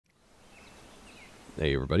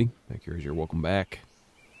Hey everybody, back here is your welcome back.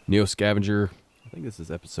 Neo Scavenger. I think this is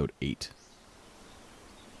episode 8.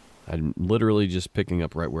 I'm literally just picking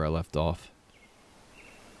up right where I left off.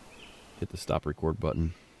 Hit the stop record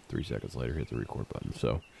button. 3 seconds later, hit the record button.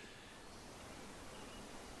 So,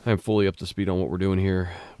 I'm fully up to speed on what we're doing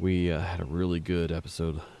here. We had a really good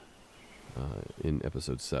episode in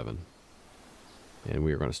episode 7. And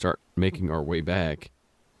we are going to start making our way back.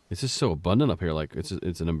 It's just so abundant up here. Like it's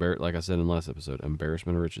an like I said in the last episode,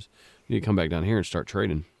 embarrassment of riches. You need to come back down here and start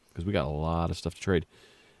trading because we got a lot of stuff to trade.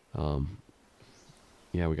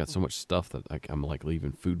 Yeah, we got so much stuff that I'm like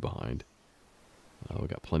leaving food behind. We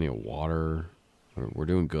got plenty of water. We're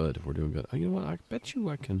doing good. We're doing good. Oh, you know what? I bet you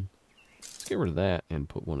I can. Let's get rid of that and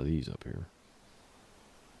put one of these up here.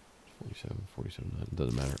 47, it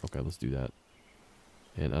doesn't matter. Okay, let's do that.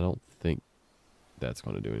 And I don't think that's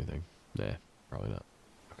going to do anything. Nah, probably not.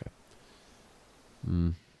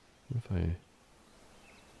 What if I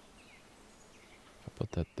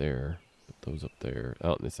put that there, put those up there?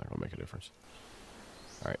 Oh, it's not going to make a difference.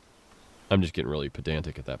 Alright. I'm just getting really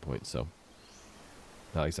pedantic at that point, so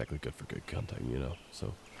not exactly good for good content, you know.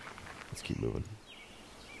 So let's keep moving.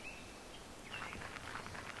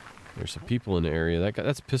 There's some people in the area. That guy,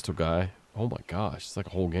 that's a pistol guy. Oh my gosh, it's like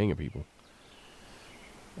a whole gang of people.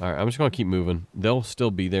 Alright, I'm just going to keep moving. They'll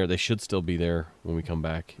still be there. They should still be there when we come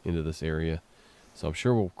back into this area. So I'm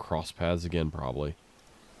sure we'll cross paths again probably.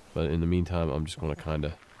 But in the meantime, I'm just going to kind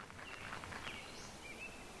of...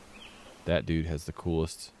 That dude has the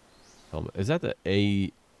coolest helmet. Is that the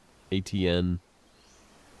ATN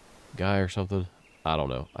guy or something? I don't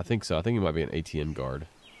know. I think so. I think he might be an ATN guard.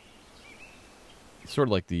 It's sort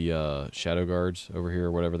of like the shadow guards over here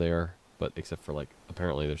or whatever they are. But except for like,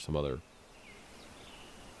 apparently there's some other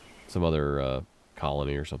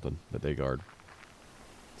colony or something that they guard.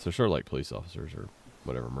 So sort of like police officers or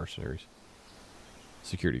whatever, mercenaries.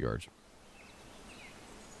 Security guards.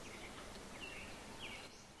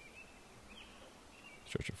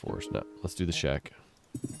 Stretcher force. No, let's do the shack.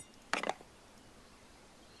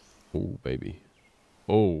 Oh, baby.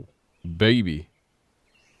 Oh, baby.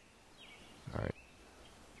 Alright.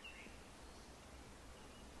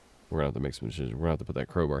 We're going to have to make some decisions. We're going to have to put that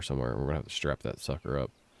crowbar somewhere. And we're going to have to strap that sucker up.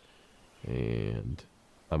 And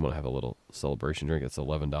I'm going to have a little celebration drink. It's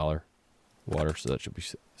 $11 water, so that should be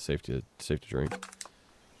safe to drink.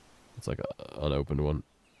 It's like an unopened one.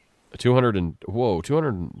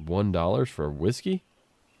 $201 for whiskey?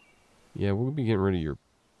 Yeah, we'll be getting rid of your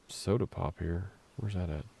soda pop here. Where's that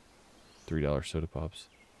at? $3 soda pops.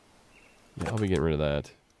 Yeah, I'll be getting rid of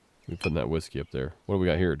that. We'll be putting that whiskey up there. What do we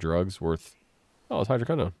got here? Drugs worth... Oh, it's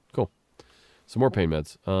hydrocodone. Cool. Some more pain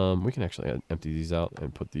meds. We can actually empty these out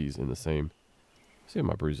and put these in the same... See if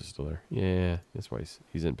my bruise is still there. Yeah, that's why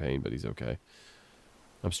he's in pain, but he's okay.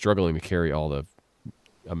 I'm struggling to carry all the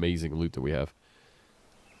amazing loot that we have.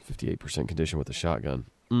 58% condition with the shotgun.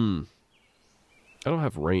 I don't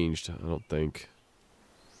have ranged, I don't think.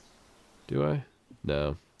 Do I?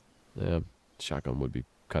 No. Yeah, shotgun would be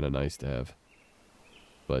kind of nice to have.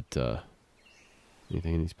 But,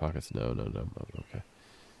 anything in these pockets? No. Okay.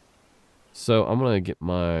 So, I'm going to get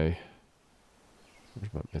my...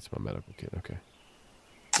 That's my medical kit, okay.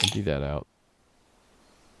 Empty that out.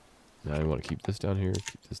 Now I want to keep this down here.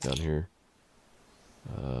 Keep this down here.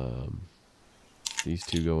 These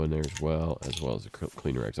two go in there as well as the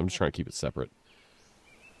cleaner eggs. I'm just trying to keep it separate.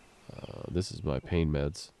 This is my pain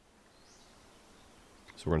meds.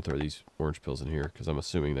 So we're going to throw these orange pills in here because I'm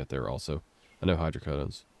assuming that they're also... I know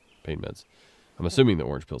hydrocodones, pain meds. I'm assuming the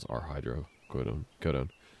orange pills are hydrocodone.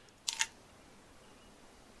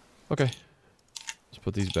 Okay. Let's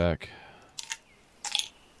put these back.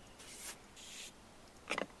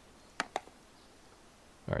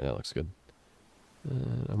 Alright, that looks good.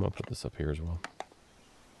 And I'm going to put this up here as well.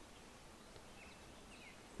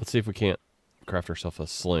 Let's see if we can't craft ourselves a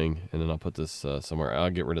sling, and then I'll put this somewhere. I'll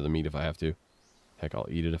get rid of the meat if I have to. Heck, I'll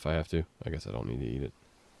eat it if I have to. I guess I don't need to eat it.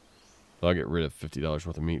 But I'll get rid of $50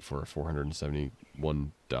 worth of meat for $471.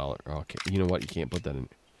 Okay, you know what? You can't put that in.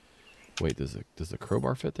 Wait, does the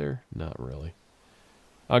crowbar fit there? Not really.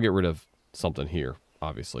 I'll get rid of something here,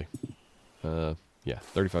 obviously. Yeah,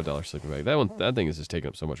 $35 sleeping bag. That thing is just taking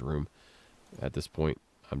up so much room. At this point,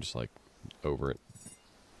 I'm just like over it.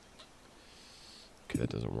 Okay,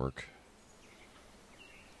 that doesn't work.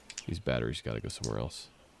 These batteries got to go somewhere else.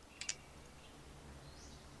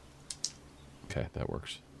 Okay, that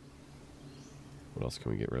works. What else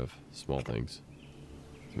can we get rid of? Small things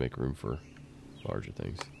to make room for larger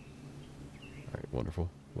things. All right,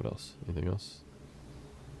 wonderful. What else? Anything else?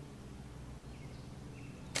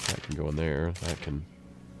 That can go in there. That can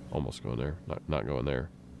almost go in there. Not go in there.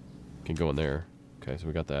 Can go in there. Okay, so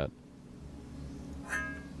we got that. I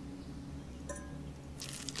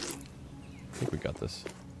think we got this.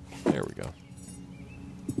 There we go.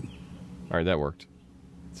 Alright, that worked.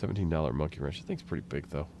 $17 monkey wrench. I think it's pretty big,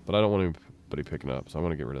 though. But I don't want anybody picking it up, so I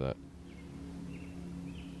want to get rid of that.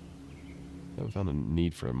 I haven't found a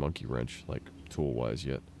need for a monkey wrench, like, tool-wise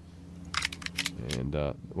yet. And,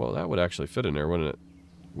 well, that would actually fit in there, wouldn't it?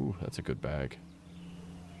 Ooh, that's a good bag.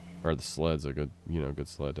 Or the sled's a good, you know, good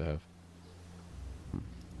sled to have.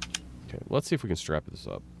 Okay, let's see if we can strap this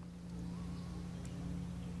up.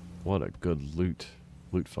 What a good loot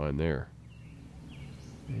find there.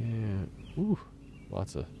 And, ooh,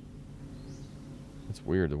 lots of... It's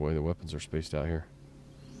weird the way the weapons are spaced out here.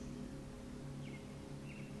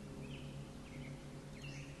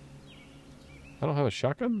 I don't have a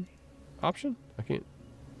shotgun option? I can't...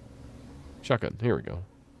 Shotgun, here we go.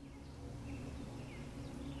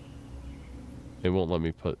 It won't let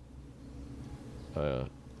me put a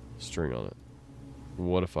string on it.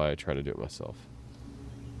 What if I try to do it myself?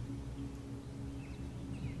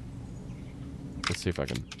 Let's see if I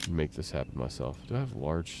can make this happen myself. Do I have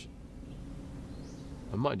large...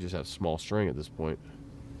 I might just have small string at this point.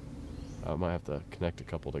 I might have to connect a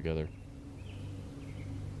couple together.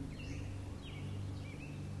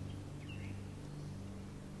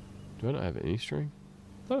 Do I not have any string?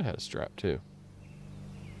 I thought I had a strap too.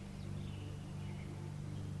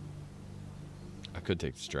 I could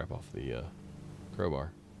take the strap off the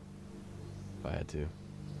crowbar if I had to.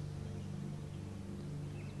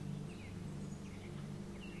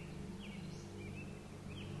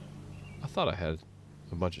 I thought I had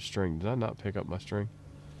a bunch of string. Did I not pick up my string?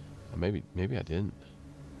 Maybe I didn't.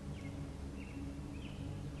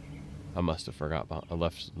 I must have forgot. I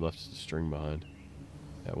left the string behind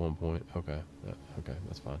at one point. Okay, okay,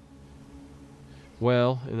 that's fine.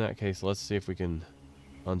 Well, in that case, let's see if we can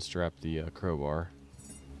unstrap the crowbar.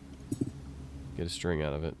 Get a string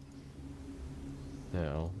out of it.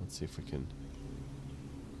 Now, let's see if we can...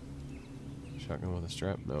 Shotgun with a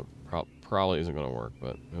strap? Nope. Probably isn't going to work,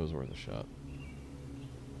 but it was worth a shot.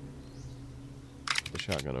 Put the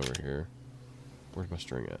shotgun over here. Where's my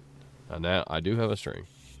string at? Now, I do have a string.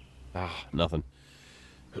 Ah, nothing.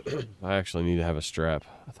 I actually need to have a strap.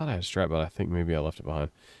 I thought I had a strap, but I think maybe I left it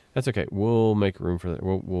behind. That's okay. We'll make room for that.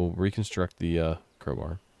 We'll reconstruct the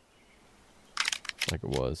crowbar like it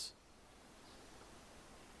was.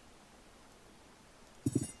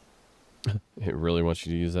 It really wants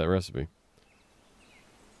you to use that recipe.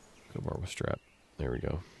 Crowbar with strap. There we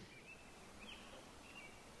go.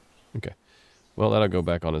 Okay. Well, that'll go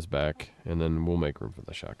back on his back, and then we'll make room for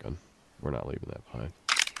the shotgun. We're not leaving that behind.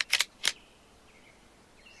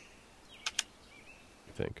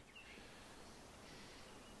 I think.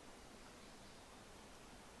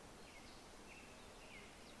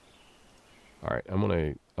 All right, I'm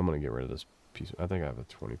gonna get rid of this piece. I think I have a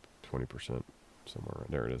 20% somewhere.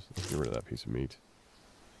 Right there it is. Let's get rid of that piece of meat.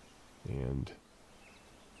 And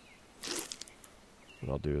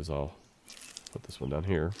what I'll do is I'll put this one down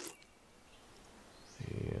here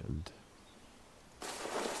and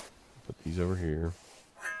put these over here.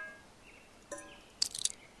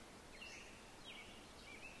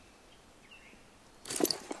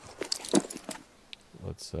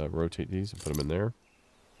 Let's rotate these and put them in there.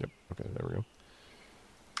 Yep. Okay, there we go.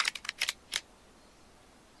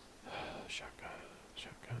 Shotgun.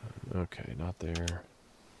 Okay, not there.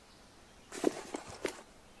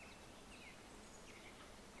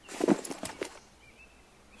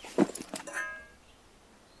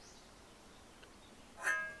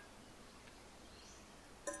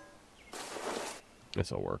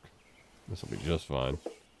 This'll work. This'll be just fine.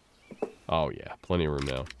 Oh yeah, plenty of room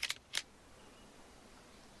now.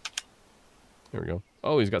 There we go.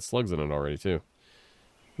 Oh, he's got slugs in it already, too.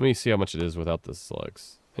 Let me see how much it is without the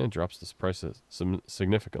slugs. And it drops this price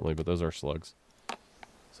significantly, but those are slugs.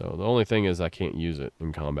 So the only thing is I can't use it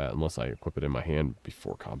in combat unless I equip it in my hand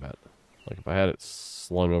before combat. Like if I had it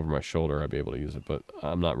slung over my shoulder, I'd be able to use it, but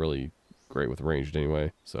I'm not really great with ranged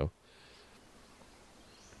anyway, so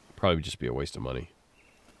probably just be a waste of money.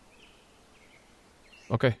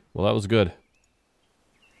 Okay, well that was good.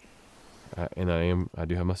 And I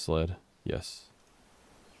do have my sled. Yes.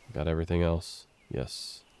 Got everything else.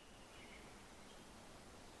 Yes.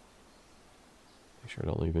 Make sure I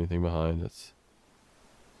don't leave anything behind. That's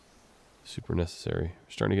super necessary.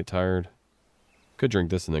 I'm starting to get tired. Could drink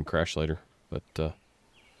this and then crash later, but what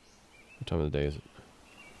time of the day is it?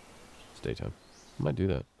 It's daytime. I might do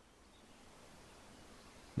that.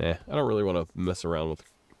 Nah, I don't really want to mess around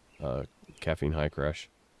with caffeine high crash.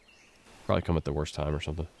 Probably come at the worst time or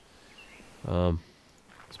something.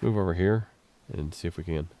 Let's move over here and see if we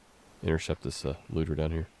can intercept this looter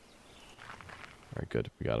down here. Alright,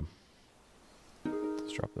 good. We got him.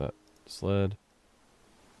 Let's drop that sled.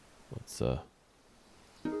 Let's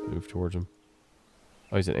move towards him.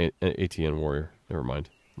 Oh, he's an ATN warrior. Never mind.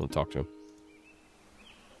 I'm going to talk to him.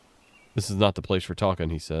 This is not the place for talking,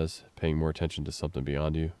 he says, paying more attention to something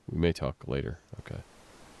beyond you. We may talk later. Okay.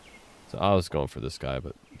 So I was going for this guy,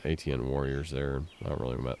 but ATN warrior's there, and I don't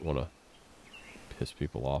really want to piss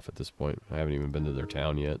people off at this point. I haven't even been to their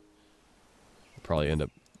town yet. I'll probably end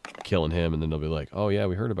up killing him, and then they'll be like, "Oh yeah,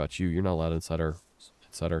 we heard about you. You're not allowed inside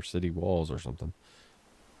our city walls or something."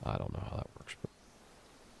 I don't know how that works, but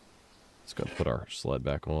let's go put our sled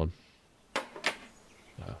back on.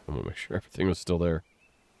 I'm gonna make sure everything was still there.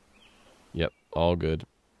 Yep, all good.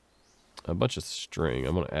 A bunch of string.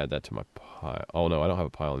 I'm gonna add that to my pile. Oh no, I don't have a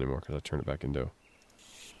pile anymore because I turned it back into.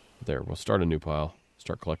 There, we'll start a new pile.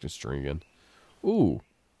 Start collecting string again. Ooh,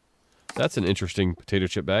 that's an interesting potato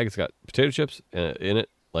chip bag. It's got potato chips in it,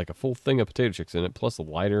 like a full thing of potato chips in it, plus a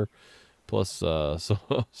lighter, plus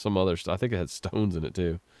some other stuff. I think it had stones in it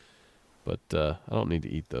too. But I don't need to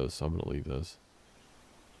eat those, so I'm going to leave those.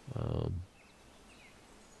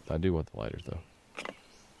 I do want the lighters, though.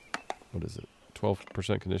 What is it?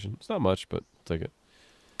 12% condition. It's not much, but I'll take it.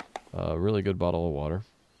 Really good bottle of water.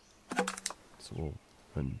 So we'll go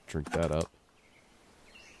ahead and drink that up.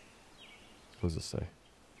 What does this say?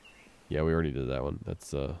 Yeah, we already did that one.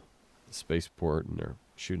 That's the spaceport, and they're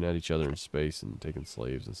shooting at each other in space and taking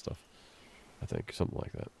slaves and stuff. I think, something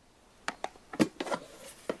like that.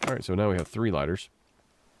 Alright, so now we have 3 lighters.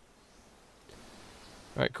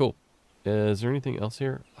 Alright, cool. Is there anything else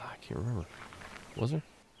here? I can't remember. Was there?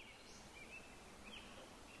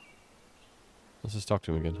 Let's just talk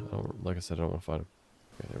to him again. Like I said, I don't want to fight him.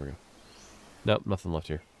 Okay, there we go. Nope, nothing left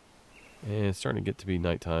here. And it's starting to get to be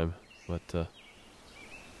nighttime, but I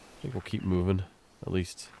think we'll keep moving. At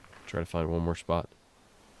least try to find one more spot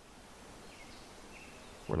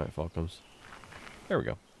before nightfall comes. There we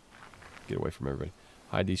go. Get away from everybody.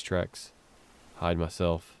 Hide these tracks. Hide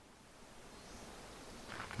myself.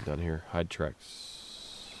 Come down here. Hide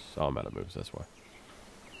tracks. Oh, I'm out of moves. That's why.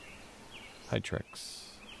 Hide tracks.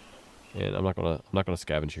 And I'm not gonna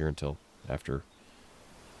scavenge here until after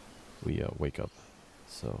we wake up.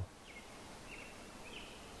 So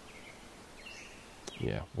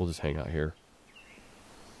yeah, we'll just hang out here.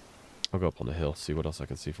 I'll go up on the hill, see what else I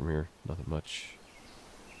can see from here. Nothing much.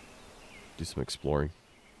 Do some exploring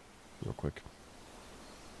real quick.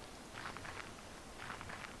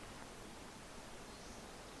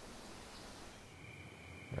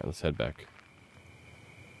 Alright, let's head back.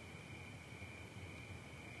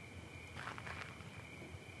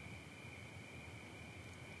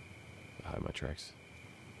 Hide my tracks.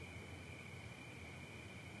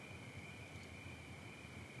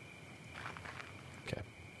 Okay.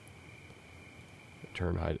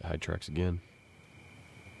 Turn, hide tracks again.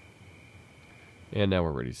 And now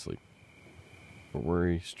we're ready to sleep.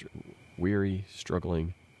 We're weary,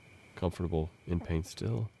 struggling, comfortable, in pain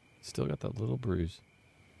still. Still got that little bruise.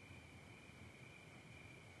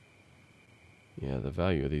 Yeah, the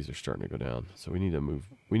value of these are starting to go down. So we need to move.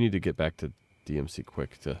 We need to get back to DMC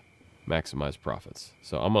quick to maximize profits.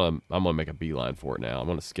 So I'm gonna make a beeline for it now. I'm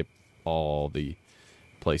gonna skip all the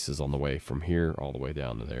places on the way from here all the way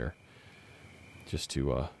down to there, just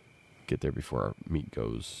to get there before our meat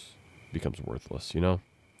becomes worthless, you know.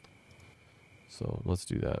 So let's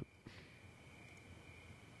do that.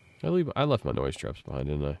 I left my noise traps behind,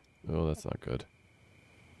 didn't I? Oh, that's not good.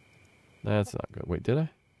 That's not good. Wait, did I?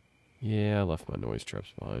 Yeah, I left my noise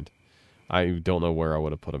traps behind. I don't know where I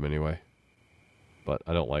would have put them anyway. But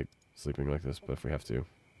I don't like sleeping like this, but if we have to,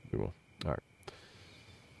 we will. Alright.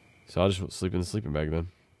 So I'll just sleep in the sleeping bag then.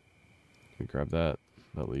 Let me grab that,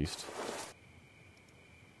 at least.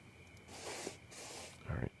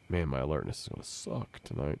 Alright. Man, my alertness is going to suck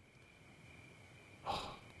tonight.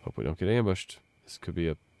 Hope we don't get ambushed. This could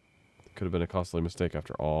have been a costly mistake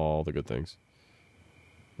after all the good things.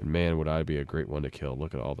 And man, would I be a great one to kill.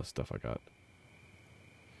 Look at all the stuff I got.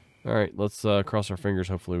 Alright, let's cross our fingers.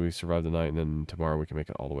 Hopefully we survive the night, and then tomorrow we can make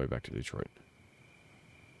it all the way back to Detroit.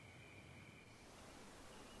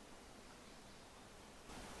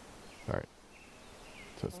 Alright.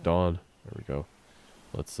 So it's dawn. There we go.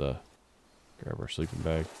 Let's grab our sleeping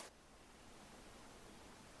bag.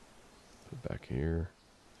 Put it back here.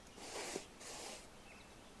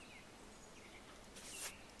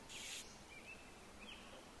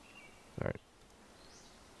 Alright.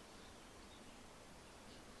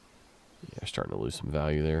 Yeah, starting to lose some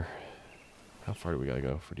value there. How far do we gotta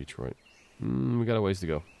go for Detroit? We got a ways to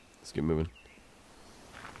go. Let's get moving.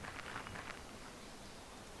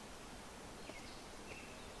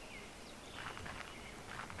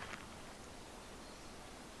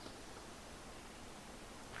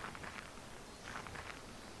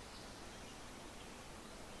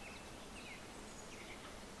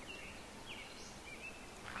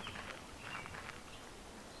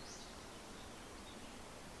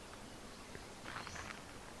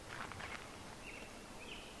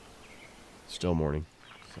 Still morning,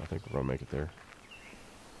 so I think we're gonna make it there.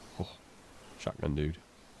 Oh, shotgun dude.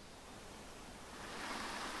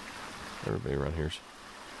 Everybody around here's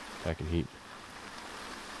packing heat.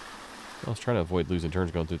 I was trying to avoid losing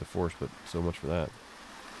turns going through the forest, but so much for that.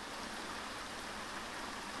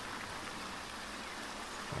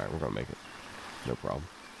 Alright, we're gonna make it. No problem.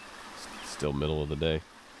 Still middle of the day.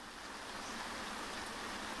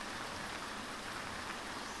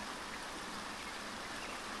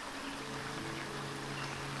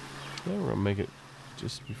 Yeah, we're gonna make it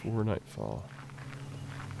just before nightfall.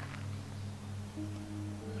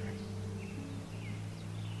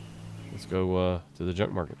 Let's go to the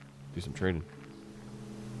junk market. Do some trading.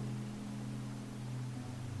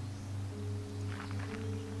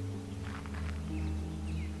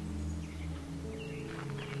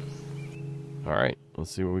 All right, let's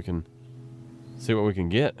see what we can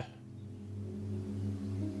get.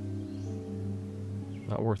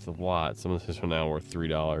 Not worth a lot. Some of this are now worth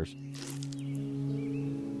 $3.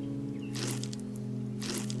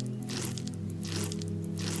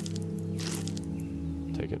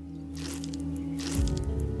 Take it.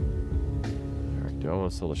 Do I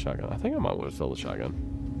want to sell the shotgun? I think I might want to sell the shotgun.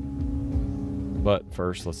 But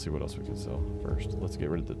first, let's see what else we can sell. First, let's get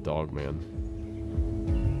rid of the dog man.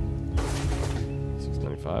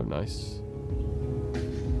 $6.95, nice.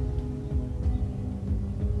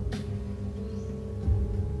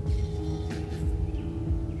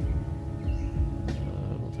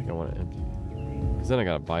 I don't think I want to empty. Because then I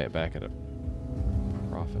got to buy it back at a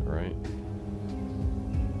profit, right?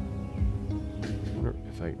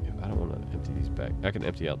 If I don't want to empty these bags. I can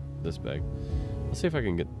empty out this bag. Let's see if I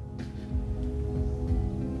can get...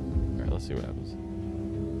 Alright, let's see what happens.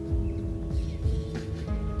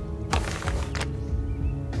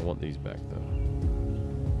 I want these back, though.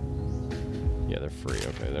 Yeah, they're free.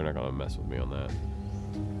 Okay, they're not going to mess with me on that.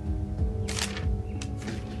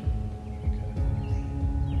 Okay.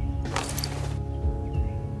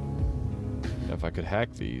 Now, if I could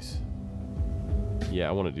hack these... Yeah,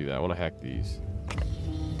 I want to do that. I want to hack these.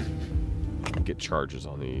 Get charges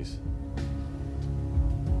on these.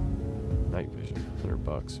 Night vision,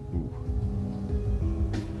 $100. Ooh.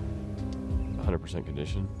 100%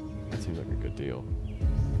 condition. That seems like a good deal.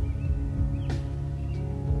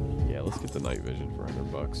 Yeah, let's get the night vision for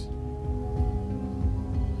 $100.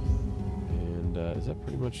 And is that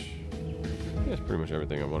pretty much? Yeah, that's pretty much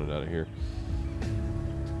everything I wanted out of here.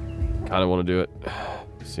 Kind of want to do it.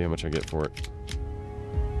 See how much I get for it.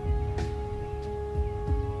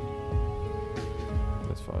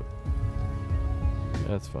 That's fine.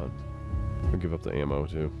 That's fine. I'll give up the ammo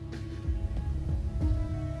too.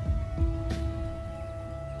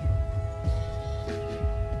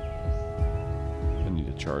 I need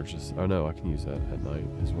to charge this. Oh no, I can use that at night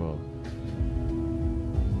as well.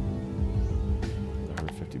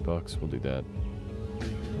 $150. We'll do that.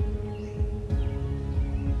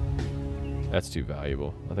 That's too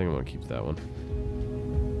valuable. I think I'm gonna keep that one.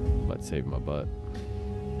 Might save my butt.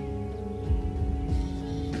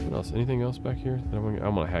 What else? Anything else back here? That I'm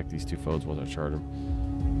gonna hack these two phones once I charge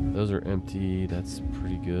them. Those are empty. That's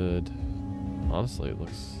pretty good. Honestly, it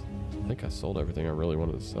looks... I think I sold everything I really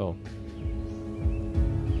wanted to sell.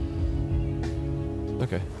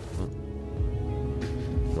 Okay.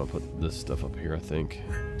 I'm gonna put this stuff up here, I think.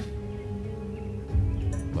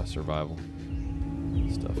 My survival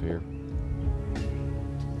stuff here.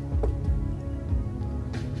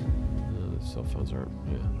 The cell phones aren't...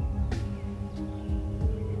 Yeah.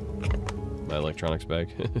 My electronics bag.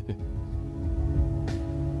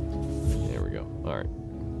 There we go. Alright.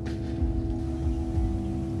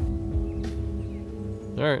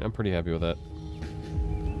 Alright, I'm pretty happy with that.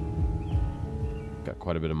 Got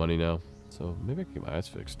quite a bit of money now, so maybe I can get my eyes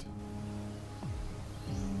fixed.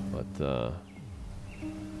 But,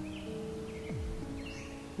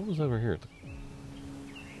 what was over here at the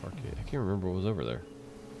arcade? I can't remember what was over there.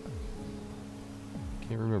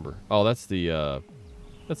 Can't remember. Oh, that's the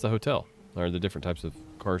hotel. Or the different types of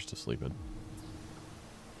cars to sleep in.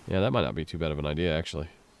 Yeah, that might not be too bad of an idea, actually.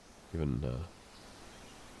 Even,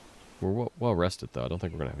 we're well rested, though. I don't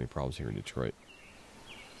think we're going to have any problems here in Detroit.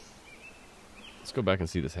 Let's go back and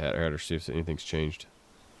see this Hatter, see if anything's changed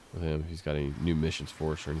with him. If he's got any new missions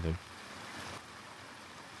for us or anything.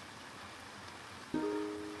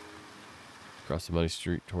 Across the muddy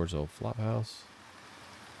street towards the old flop house.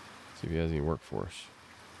 See if he has any work for us.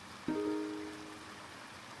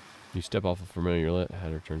 You step off a familiar lit.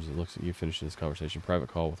 Hatter turns and looks at you, finishing this conversation. Private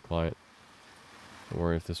call with client. Don't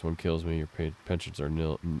worry if this one kills me. Your pensions are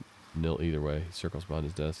nil either way. He circles behind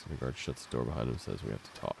his desk, and the guard shuts the door behind him and says, "We have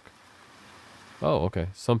to talk." Oh, okay.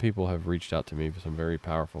 Some people have reached out to me, some very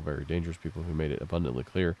powerful, very dangerous people who made it abundantly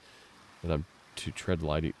clear that I'm to tread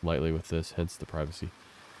lightly with this, hence the privacy.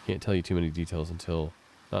 Can't tell you too many details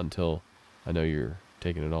not until I know you're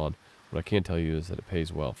taking it on. What I can tell you is that it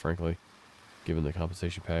pays well, frankly. Given the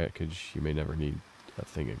compensation package, you may never need that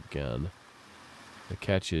thing again. The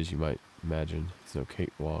catch is, you might imagine, it's no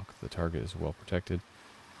cakewalk. The target is well protected,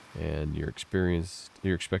 and you're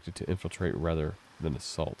expected to infiltrate rather than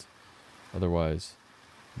assault. Otherwise,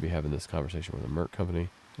 you'd be having this conversation with a merc company.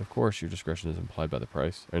 Of course, your discretion is implied by the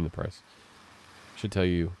price. Should tell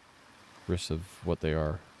you risks of what they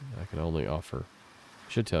are. I can only offer.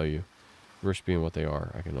 Should tell you risks being what they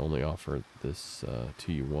are. I can only offer this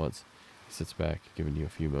to you once. He sits back, giving you a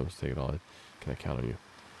few moments to take it on. Can I count on you?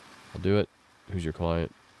 I'll do it. Who's your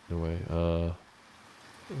client? No way.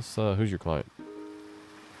 Who's your client?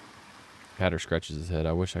 Hatter scratches his head.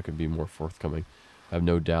 I wish I could be more forthcoming. I have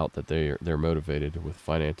no doubt that they're motivated with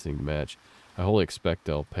financing the match. I wholly expect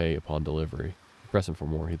they'll pay upon delivery. Pressing for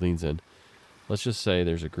more, he leans in. Let's just say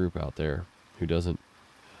there's a group out there who doesn't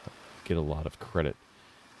get a lot of credit.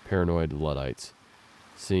 Paranoid Luddites,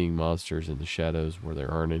 seeing monsters in the shadows where there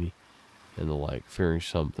aren't any, and the like, fearing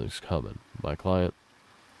something's coming. My client,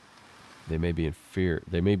 they may be in fear.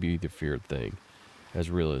 They may be the feared thing, as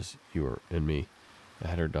real as you are and me. The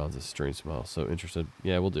Hatter dons a strange smile. So interested?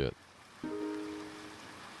 Yeah, we'll do it.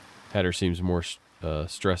 Hatter seems more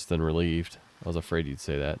stressed than relieved. I was afraid you'd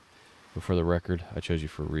say that. But for the record, I chose you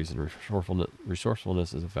for a reason.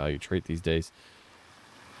 Resourcefulness is a valued trait these days.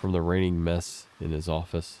 From the raining mess in his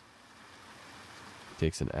office, he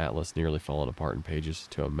takes an atlas nearly fallen apart in pages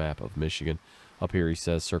to a map of Michigan. Up here, he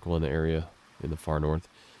says, circle in the area in the far north.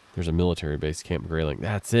 There's a military base, Camp Grayling.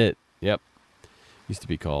 That's it. Yep. Used to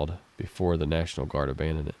be called before the National Guard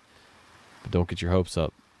abandoned it. But don't get your hopes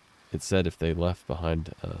up. It said they left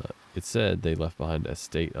behind a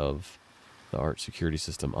state of the art security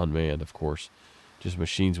system, unmanned, of course, just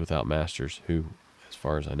machines without masters who, as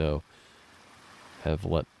far as I know, have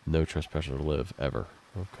let no trespasser live ever.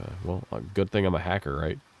 Okay, well, good thing I'm a hacker,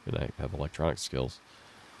 right? And I have electronic skills.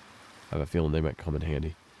 I have a feeling they might come in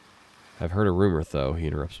handy. I've heard a rumor, though, he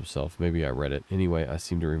interrupts himself. Maybe I read it. Anyway, I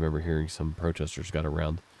seem to remember hearing some protesters got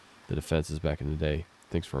around the defenses back in the day.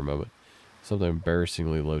 Thinks for a moment. Something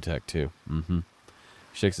embarrassingly low-tech, too. Mm-hmm.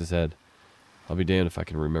 He shakes his head. I'll be damned if I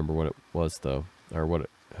can remember what it was, though. Or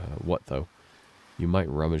what, though? You might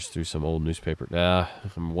rummage through some old newspaper.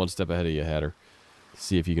 I'm one step ahead of you, Hatter.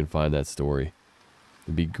 See if you can find that story.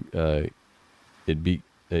 It'd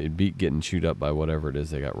beat getting chewed up by whatever it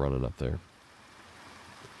is they got running up there.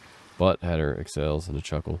 But Hatter exhales in a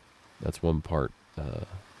chuckle. That's one part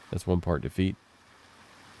defeat.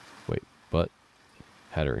 Wait, but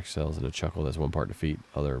Hatter excels in a chuckle. That's one part defeat,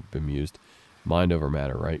 other bemused. Mind over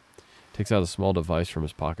matter, right? Takes out a small device from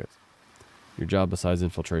his pocket. Your job besides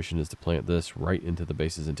infiltration is to plant this right into the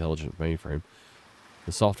base's intelligent mainframe.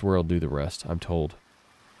 The software will do the rest, I'm told.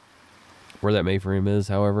 Where that mainframe is,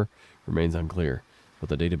 however, remains unclear, but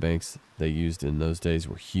the databanks they used in those days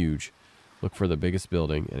were huge. Look for the biggest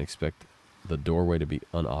building and expect the doorway to be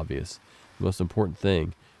unobvious. The most important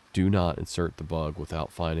thing, do not insert the bug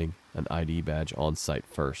without finding an ID badge on site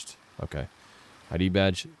first. Okay. ID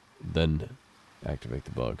badge, then activate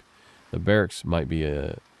the bug. The barracks might be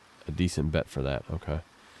a decent bet for that. Okay.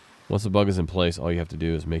 Once the bug is in place, all you have to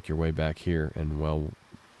do is make your way back here, and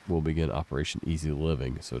we'll begin Operation Easy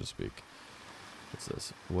Living, so to speak. What's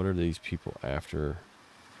this? What are these people after?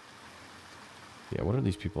 Yeah, what are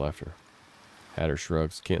these people after? Hatter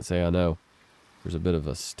shrugs. Can't say I know. There's a bit of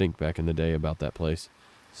a stink back in the day about that place.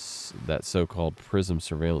 That so-called Prism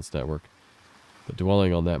surveillance network. But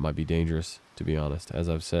dwelling on that might be dangerous, to be honest. As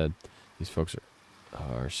I've said, these folks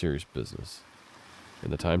are serious business.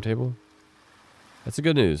 In the timetable? That's the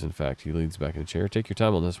good news, in fact. He leans back in the chair. Take your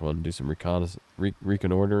time on this one. Do some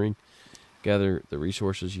reconnoitering. Gather the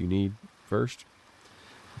resources you need first.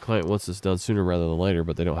 The client wants this done sooner rather than later,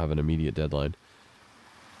 but they don't have an immediate deadline.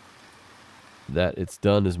 That it's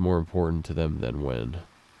done is more important to them than when.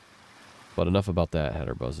 But enough about that,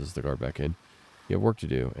 Hatter buzzes the guard back in. You have work to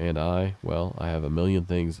do, and I have a million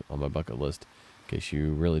things on my bucket list in case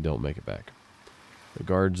you really don't make it back. The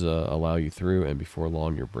guards allow you through, and before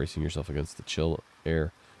long you're bracing yourself against the chill air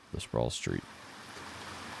of the sprawl street.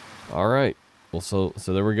 All right. Well, so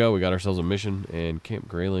there we go. We got ourselves a mission, and Camp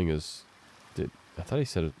Grayling is... I thought he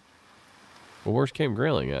said it... Well, where's Camp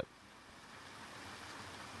Grayling at?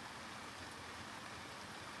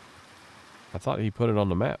 I thought he put it on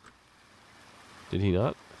the map. Did he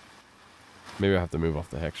not? Maybe I have to move off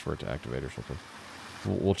the hex for it to activate or something.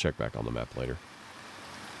 We'll check back on the map later.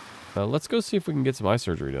 Let's go see if we can get some eye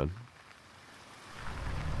surgery done.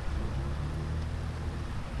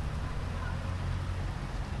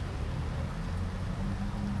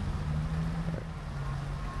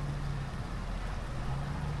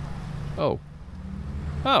 Oh.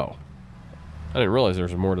 Oh. I didn't realize there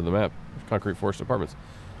was more to the map. Concrete forest apartments.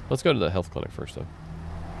 Let's go to the health clinic first, though.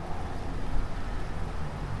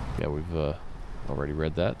 Yeah, we've already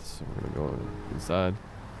read that, so we're going to go inside.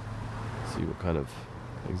 See what kind of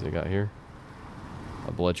things they got here.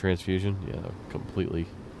 A blood transfusion. Yeah, they'll completely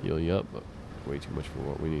heal you up, but way too much for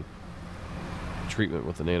what we need. Treatment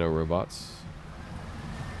with the nano robots.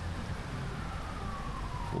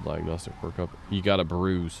 Full diagnostic workup. You got a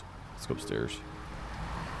bruise. Let's go upstairs.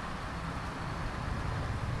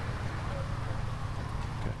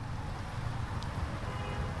 Okay.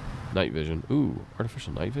 Night vision. Ooh,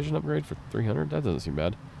 artificial night vision upgrade for 300. That doesn't seem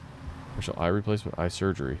bad. Partial eye replacement, eye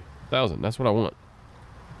surgery. 1,000. That's what I want.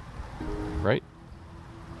 Right?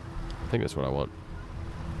 I think that's what I want.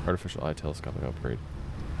 Artificial eye telescopic upgrade.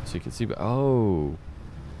 So you can see, but oh,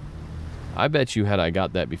 I bet you had I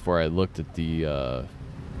got that before I looked at the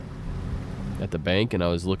bank and I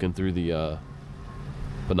was looking through the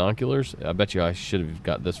binoculars. I bet you I should have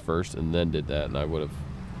got this first and then did that, and I would have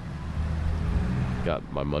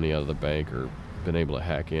got my money out of the bank or been able to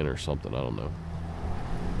hack in or something. I don't know.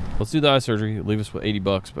 Let's do the eye surgery. Leave us with $80,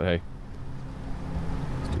 but hey,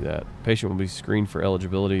 let's do that. Patient will be screened for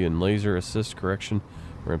eligibility in laser assist correction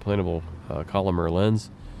or implantable column or lens.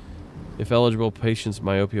 If eligible, patient's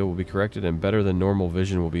myopia will be corrected and better than normal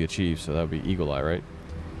vision will be achieved. So that would be eagle eye, right?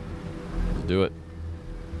 Let's do it.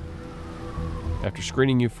 After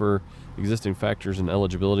screening you for existing factors and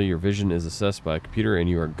eligibility, your vision is assessed by a computer and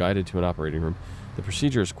you are guided to an operating room. The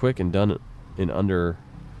procedure is quick and done in under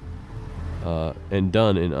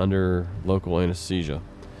local anesthesia.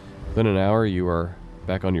 Within an hour, you are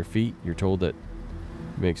back on your feet. You're told that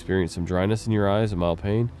you may experience some dryness in your eyes and mild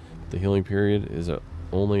pain. But the healing period is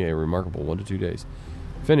only a remarkable 1 to 2 days.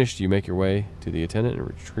 Finished, you make your way to the attendant and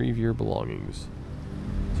retrieve your belongings.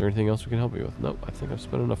 Is there anything else we can help you with? Nope, I think I've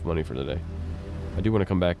spent enough money for today. I do want to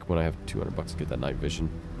come back when I have $200 to get that night vision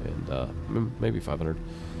and maybe 500.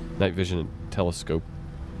 Night vision and telescope,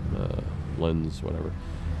 lens, whatever.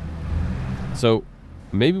 So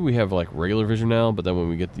maybe we have like regular vision now, but then when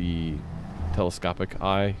we get the telescopic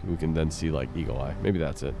eye, we can then see like eagle eye. Maybe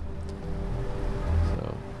that's it.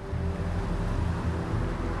 So,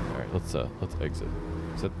 all right, let's exit.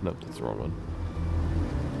 Is that, nope, that's the wrong one.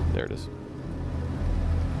 There it is.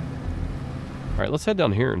 All right, let's head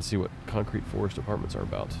down here and see what concrete forest apartments are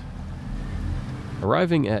about.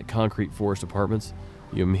 Arriving at concrete forest apartments,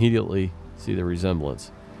 you immediately see the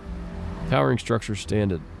resemblance. Towering structures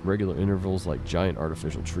stand at regular intervals like giant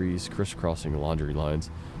artificial trees, crisscrossing laundry lines,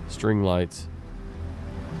 string lights,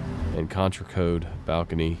 and contra code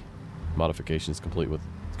balcony modifications complete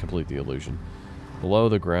the illusion. Below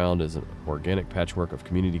the ground is an organic patchwork of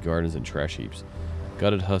community gardens and trash heaps,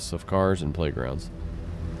 gutted husks of cars and playgrounds.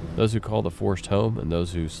 Those who call the forest home and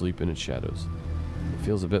those who sleep in its shadows. It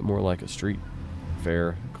feels a bit more like a street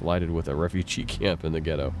fair collided with a refugee camp in the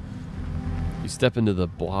ghetto. You step into the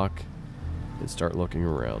block and start looking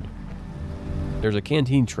around. There's a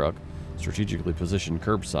canteen truck strategically positioned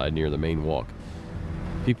curbside near the main walk.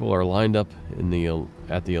 People are lined up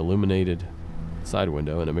at the illuminated side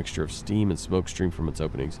window, and a mixture of steam and smoke stream from its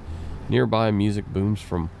openings. Nearby, music booms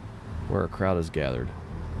from where a crowd is gathered.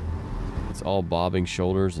 It's all bobbing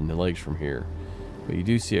shoulders and legs from here, but you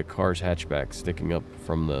do see a car's hatchback sticking up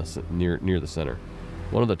from the near the center.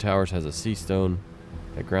 One of the towers has a sea stone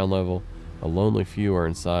at ground level. A lonely few are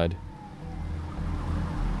inside.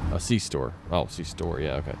 A C-store. Oh, C-store,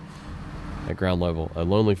 yeah, okay. At ground level, a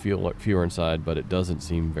lonely few are inside, but it doesn't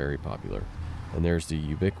seem very popular. And there's the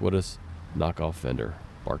ubiquitous knockoff vendor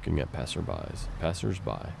barking at passers-by.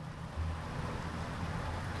 Okay,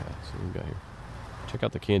 so what we got here? Check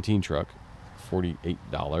out the canteen truck.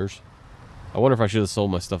 $48. I wonder if I should have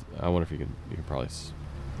sold my stuff. I wonder if you can probably...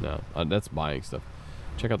 No, that's buying stuff.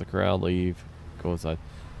 Check out the crowd, leave, go inside.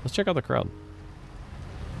 Let's check out the crowd.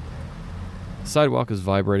 The sidewalk is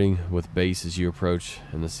vibrating with bass as you approach,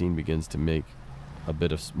 and the scene begins to make a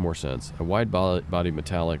bit of more sense. A wide-bodied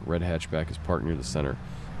metallic red hatchback is parked near the center.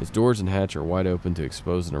 Its doors and hatch are wide open to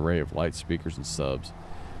expose an array of light speakers and subs.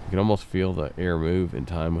 You can almost feel the air move in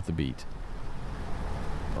time with the beat.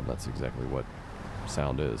 Well, that's exactly what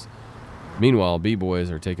sound is. Meanwhile,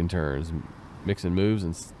 b-boys are taking turns, mixing moves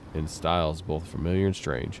and styles both familiar and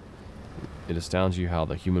strange. It astounds you how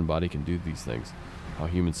the human body can do these things, how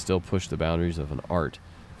humans still push the boundaries of an art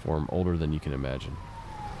form older than you can imagine.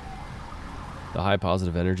 The high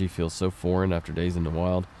positive energy feels so foreign after days in the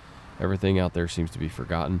wild. Everything out there seems to be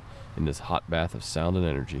forgotten in this hot bath of sound and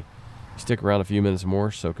energy. You stick around a few minutes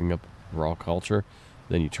more, soaking up raw culture,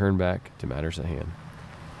 then you turn back to matters at hand.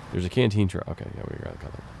 There's a canteen truck. Okay, yeah, we got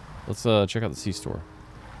that. Let's check out the C-store.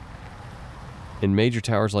 In major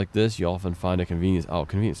towers like this, you often find a convenience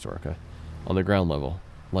store, okay, on the ground level,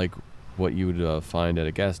 like what you would find at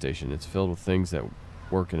a gas station. It's filled with things that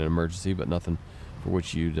work in an emergency, but nothing for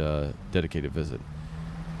which you'd dedicate a visit.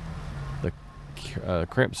 The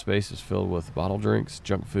cramped space is filled with bottled drinks,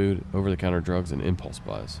 junk food, over-the-counter drugs, and impulse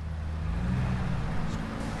buys.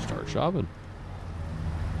 Start shopping.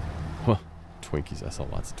 Huh. Twinkies. I saw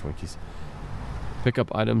lots of Twinkies. Pick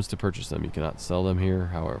up items to purchase them. You cannot sell them here,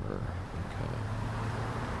 however. Okay.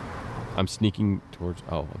 I'm sneaking towards...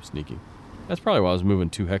 Oh, I'm sneaking. That's probably why I was moving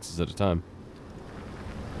 2 hexes at a time.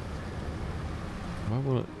 Why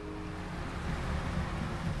won't it...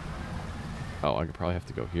 Oh, I could probably have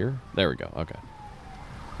to go here. There we go. Okay.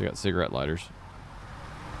 We got cigarette lighters.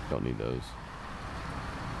 Don't need those.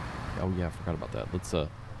 Oh yeah, I forgot about that. Let's Can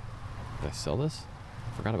I sell this?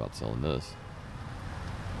 I forgot about selling this.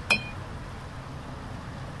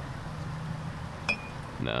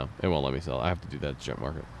 No, it won't let me sell it. I have to do that at the junk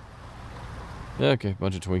market. Okay,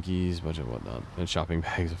 bunch of Twinkies, bunch of whatnot. And shopping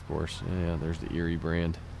bags, of course. Yeah, there's the Erie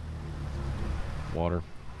brand. Water.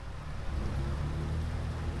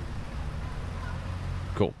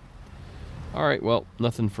 Cool. Alright, well,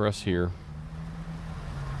 nothing for us here.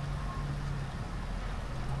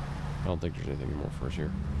 I don't think there's anything more for us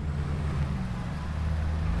here.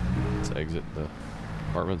 Let's exit the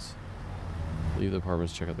apartments. Leave the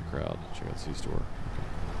apartments, check out the crowd, check out the C-store. Okay.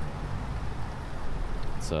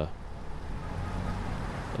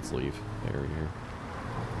 Let's leave the area here.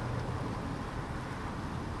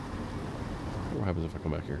 What happens if I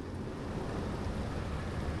come back here?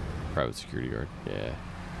 Private security guard. Yeah.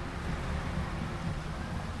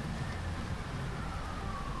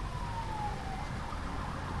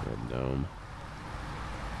 Red dome.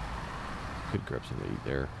 Could grab something to eat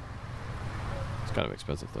there. It's kind of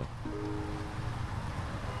expensive though.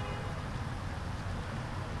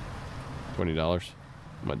 $20.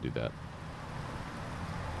 I might do that.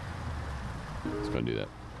 Let's go and do that.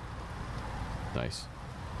 Nice.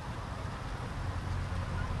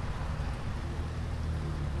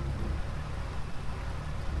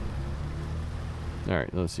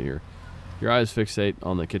 Alright, let's see here. Your eyes fixate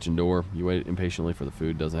on the kitchen door. You wait impatiently for the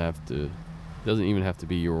food. Doesn't even have to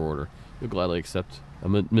be your order. You'll gladly accept a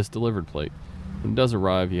misdelivered plate. When it does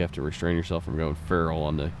arrive, you have to restrain yourself from going feral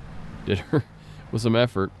on the dinner. With some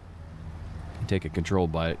effort, you take a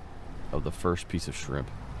controlled bite of the first piece of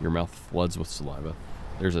shrimp. Your mouth floods with saliva.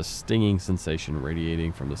 There's a stinging sensation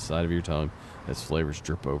radiating from the side of your tongue as flavors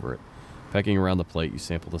drip over it. Pecking around the plate, you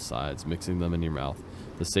sample the sides, mixing them in your mouth.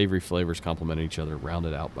 The savory flavors complement each other,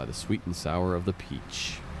 rounded out by the sweet and sour of the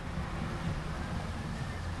peach.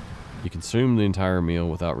 You consume the entire meal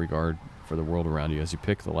without regard for the world around you. As you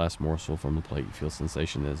pick the last morsel from the plate, you feel a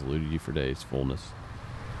sensation that has eluded you for days, fullness.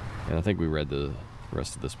 And I think we read the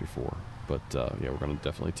rest of this before. But, yeah, we're going to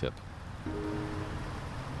definitely tip.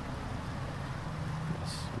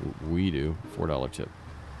 Yes, we do. $4 tip.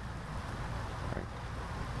 All right.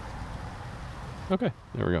 Okay,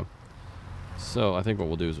 there we go. So, I think what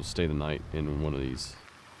we'll do is we'll stay the night in one of these.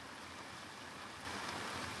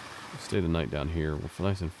 We'll stay the night down here. We're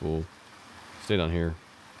nice and full. Stay down here.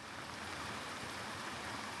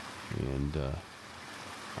 And,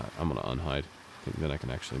 I'm going to unhide. I think then I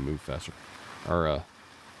can actually move faster. Our,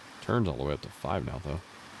 turns all the way up to 5 now, though.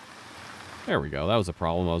 There we go. That was a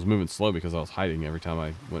problem. I was moving slow because I was hiding every time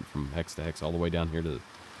I went from hex to hex all the way down here to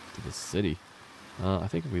the city. I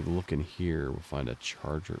think if we look in here, we'll find a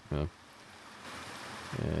charger. No.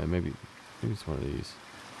 Yeah, maybe it's one of these.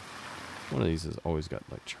 One of these has always got,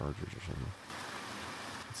 like, chargers or something.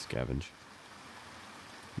 Let's scavenge.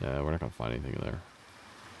 No, we're not going to find anything in there.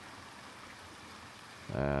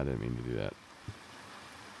 I didn't mean to do that.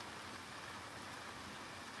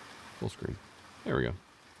 Full screen. There we go.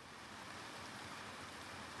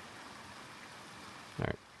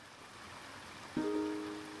 Alright.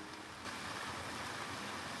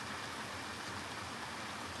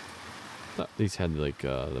 Thought these had like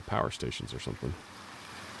the power stations or something.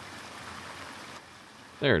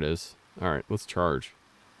 There it is. Alright, let's charge.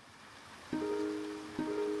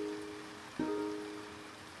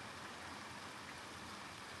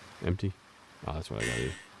 Empty? Oh, that's what I gotta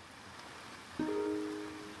do.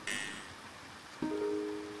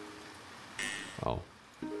 Oh.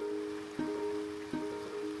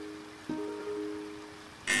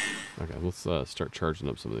 Okay, let's start charging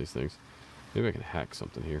up some of these things. Maybe I can hack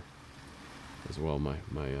something here as well. My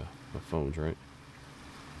phones, right?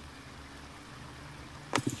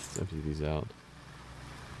 Let's empty these out.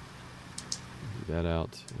 Empty that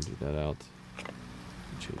out. Empty that out.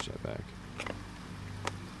 Change that back.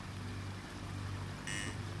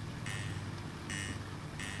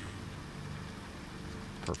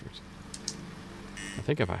 Perfect. I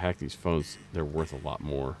think if I hack these phones, they're worth a lot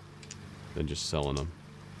more than just selling them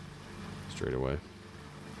straight away.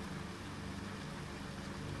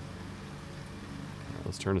 Alright,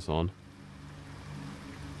 let's turn this on.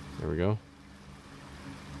 There we go.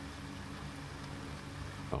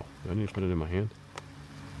 Oh, do I need to put it in my hand?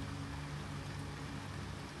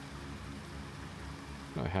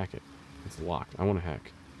 How do I hack it? It's locked. I want to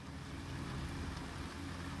hack.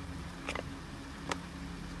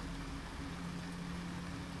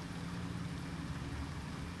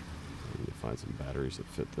 I need to find some batteries that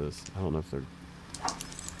fit this. I don't know if they're...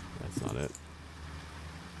 That's not it.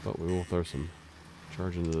 But we will throw some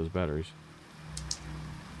charge into those batteries.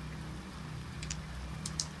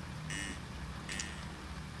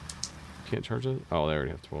 Can't charge it? Oh, they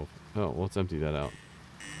already have 12. Oh, well, let's empty that out.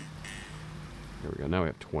 There we go. Now we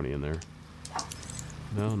have 20 in there.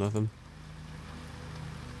 No, nothing.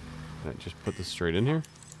 Can I just put this straight in here?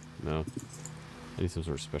 No. I need some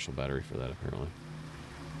sort of special battery for that, apparently.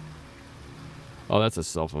 Oh, that's a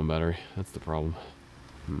cell phone battery. That's the problem.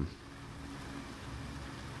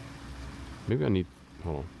 Maybe I need...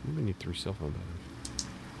 Hold on. Maybe I need 3 cell phone batteries.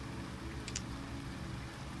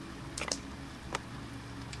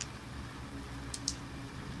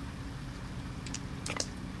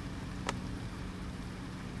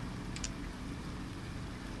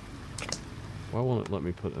 Why won't it let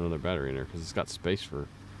me put another battery in there? Because it's got space for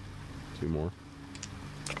 2 more.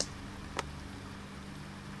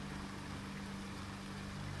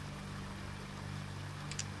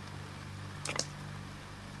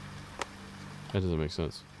 That doesn't make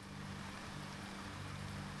sense.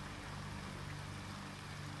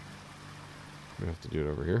 We have to do it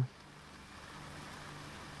over here.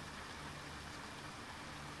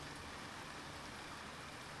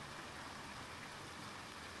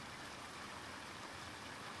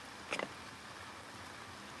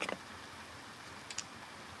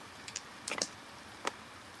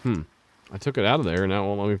 I took it out of there and now it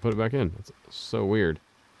won't let me put it back in. It's so weird.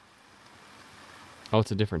 Oh, it's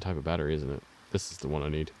a different type of battery, isn't it? This is the one I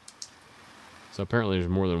need. So apparently there's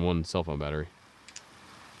more than one cell phone battery.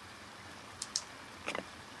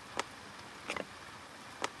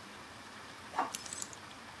 I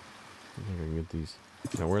think I can get these.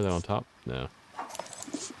 Can I wear that on top? No. Let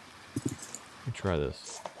me try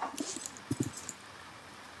this.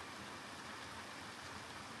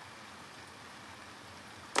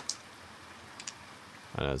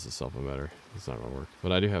 I know it's a cell phone battery. It's not going to work.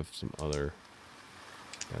 But I do have some other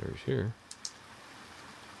batteries here.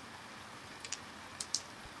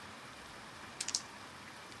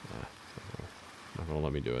 Nah, it's not going to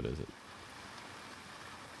let me do it, is it?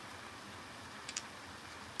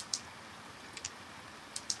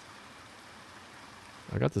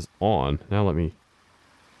 I got this on. Now let me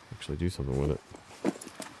actually do something with it.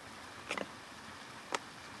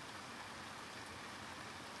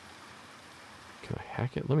 Can I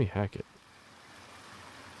hack it? Let me hack it.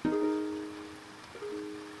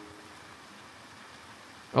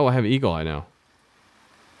 Oh, I have Eagle Eye now.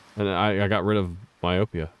 And I got rid of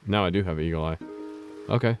myopia. Now I do have Eagle Eye.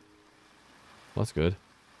 Okay. Well, that's good.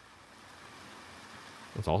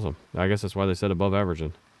 That's awesome. I guess that's why they said above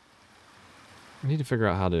averaging. I need to figure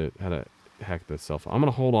out how to hack this cell phone. I'm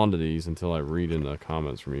gonna hold on to these until I read in the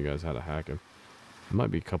comments from you guys how to hack them. It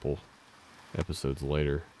might be a couple episodes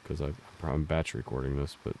later because I'm batch recording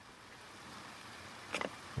this, but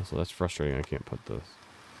also that's frustrating. I can't put the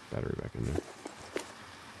battery back in there.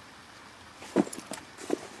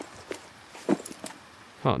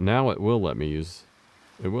 Huh? Now it will let me use.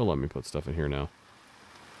 It will let me put stuff in here now.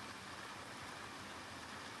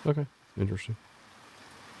 Okay, interesting.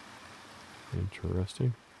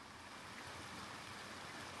 Interesting.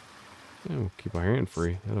 Yeah, we'll keep our hand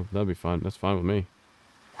free. That'll be fine. That's fine with me.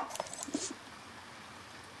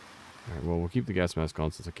 Alright, well, we'll keep the gas mask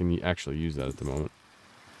on since I can actually use that at the moment.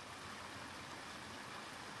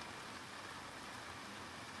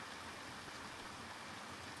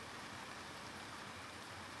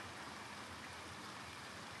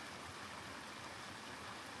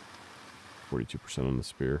 %on the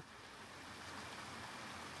spear.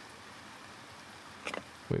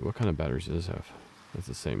 Wait, what kind of batteries does this have? That's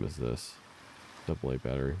the same as this. AA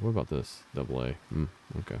battery. What about this? AA.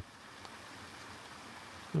 Okay.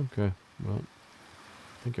 Okay, well,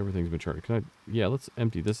 I think everything's been charged. Can I... Yeah, let's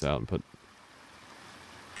empty this out and put...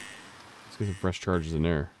 Let's get some fresh charges in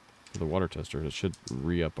there for the water tester. It should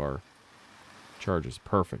re-up our charges.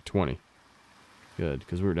 Perfect, 20. Good,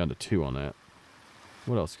 because we were down to 2 on that.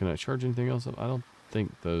 What else? Can I charge anything else up? I don't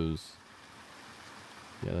think those...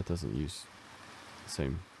 Yeah, that doesn't use the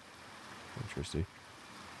same electricity.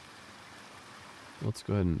 let's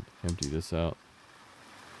go ahead and empty this out.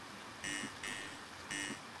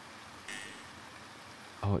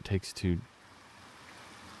 Oh, it takes two.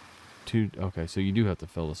 Okay, so you do have to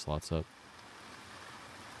fill the slots up.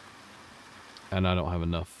 And I don't have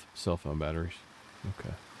enough cell phone batteries.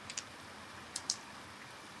 Okay.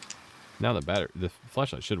 Now the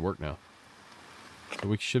flashlight should work now. So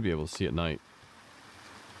we should be able to see at night.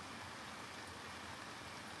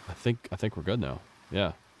 I think we're good now.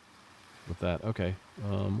 Yeah. With that. Okay.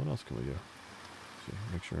 What else can we do? See,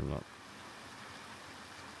 make sure I'm not.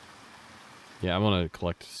 Yeah, I want to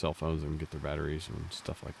collect cell phones and get their batteries and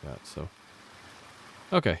stuff like that. So.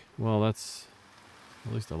 Okay. Well, that's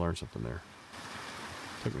at least I learned something there.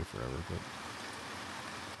 Took me forever,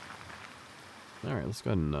 but all right. Let's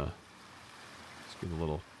go ahead and let's give a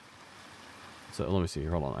little. So let me see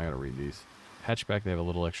here. Hold on. I gotta read these. Hatchback. They have a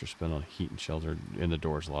little extra spin on heat and shelter, and the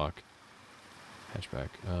doors lock. Hatchback.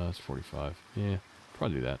 It's 45. Yeah,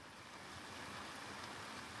 probably do that.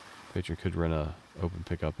 Patron could rent a open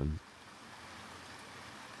pickup and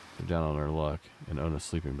they're down on their luck and own a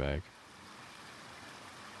sleeping bag.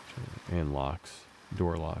 And locks.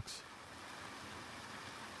 Door locks.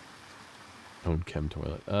 Own chem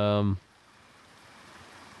toilet. I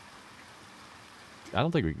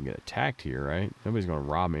don't think we can get attacked here, right? Nobody's going to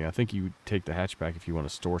rob me. I think you take the hatchback if you want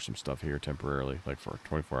to store some stuff here temporarily, like for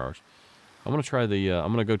 24 hours. I'm going to try the,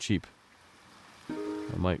 I'm going to go cheap.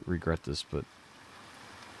 I might regret this, but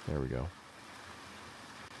there we go.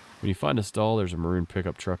 When you find a stall, there's a maroon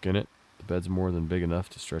pickup truck in it. The bed's more than big enough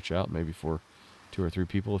to stretch out, maybe for 2 or 3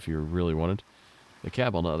 people if you really wanted. The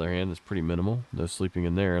cab, on the other hand, is pretty minimal. No sleeping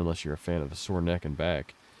in there unless you're a fan of a sore neck and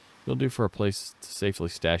back. It'll do for a place to safely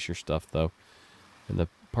stash your stuff, though. And the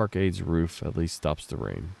parkade's roof at least stops the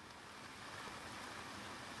rain.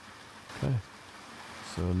 Okay.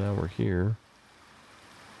 So now we're here.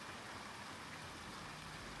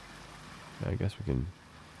 I guess we can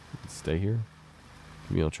stay here.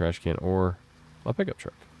 Communal trash can or a pickup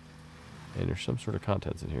truck. And there's some sort of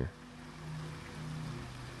contents in here.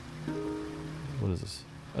 What is this?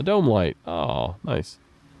 A dome light. Oh, nice.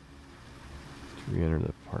 To re-enter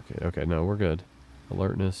the parkade. Okay, no, we're good.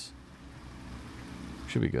 Alertness.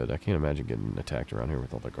 Should be good. I can't imagine getting attacked around here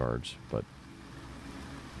with all the guards, but...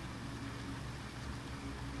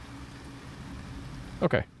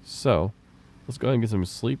 Okay, so let's go ahead and get some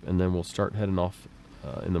sleep, and then we'll start heading off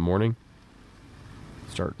in the morning.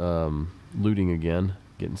 Start looting again,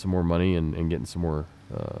 getting some more money, and getting some more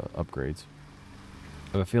upgrades.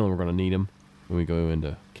 I have a feeling we're going to need them when we go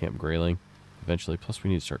into Camp Grayling eventually. Plus, we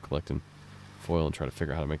need to start collecting foil and try to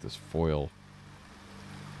figure out how to make this foil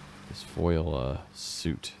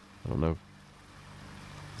suit. I don't know.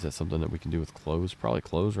 Is that something that we can do with clothes? Probably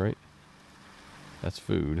clothes, right? That's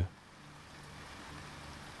food.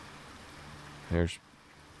 Here's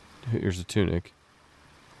a tunic.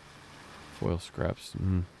 Foil scraps.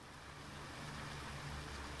 I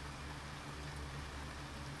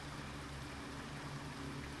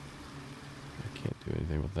can't do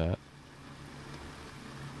anything with that.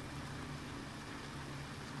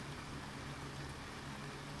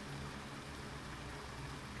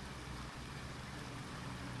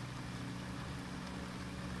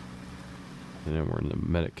 And then we're in the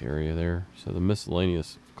medic area there. So the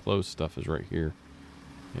miscellaneous clothes stuff is right here.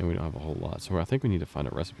 And we don't have a whole lot. So I think we need to find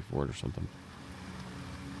a recipe for it or something.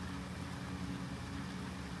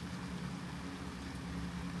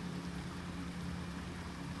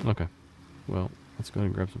 Okay. Well, let's go ahead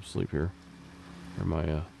and grab some sleep here. Or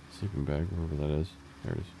my sleeping bag, wherever that is.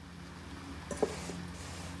 There it is.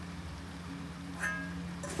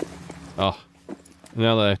 Oh.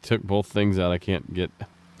 Now that I took both things out, I can't get...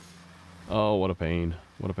 Oh, what a pain.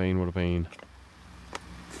 What a pain, what a pain.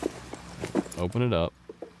 Open it up.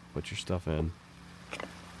 Put your stuff in.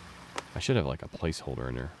 I should have like a placeholder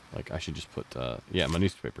in there. Like I should just put, yeah, my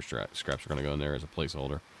newspaper scraps are going to go in there as a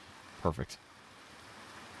placeholder. Perfect.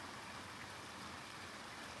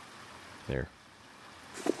 There.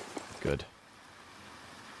 Good.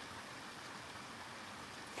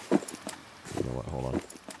 You know what, hold on.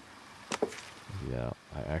 Yeah,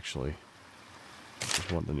 I actually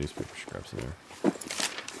just want the newspaper scraps in there.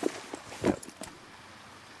 Yep.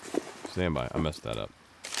 Stand by. I messed that up.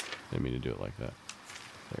 Didn't mean to do it like that.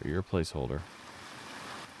 There, you're a placeholder.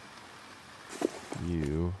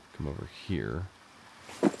 You come over here.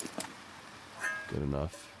 Good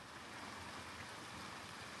enough.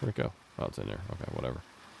 Where'd it go? Oh, it's in there. Okay, whatever.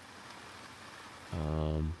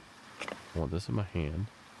 I want this in my hand.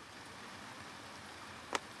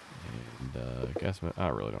 And gas mask. I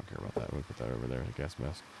really don't care about that. We'll put that over there. The gas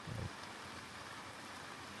mask.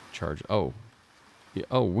 Charge. Oh. Yeah.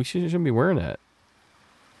 Oh, we shouldn't be wearing that.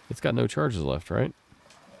 It's got no charges left, right?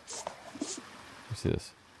 Let's see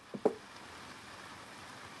this.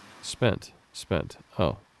 Spent. Spent.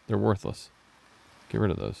 Oh, they're worthless. Get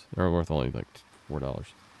rid of those. They're worth only like $4.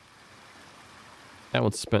 That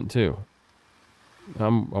one's spent too.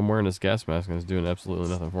 I'm wearing this gas mask and it's doing absolutely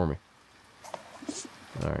nothing for me.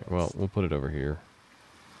 Alright, well, we'll put it over here.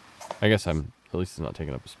 I guess at least it's not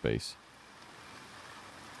taking up a space.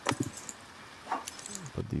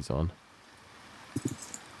 Put these on.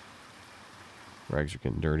 Rags are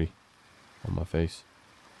getting dirty on my face.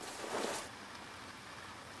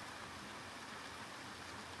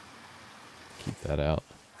 Keep that out.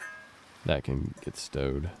 That can get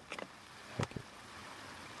stowed.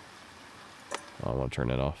 Oh, I want to turn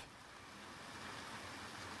that off.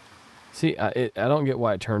 See, I don't get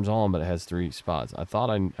why it turns on, but it has 3 spots. I thought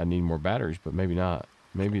I need more batteries, but maybe not.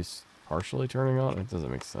 Maybe it's partially turning on. It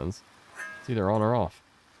doesn't make sense. It's either on or off.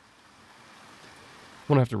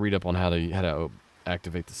 I'm gonna have to read up on how to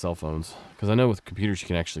activate the cell phones, because I know with computers you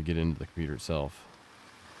can actually get into the computer itself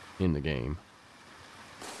in the game.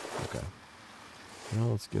 Okay. Well,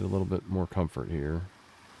 let's get a little bit more comfort here,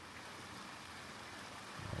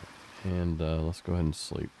 and let's go ahead and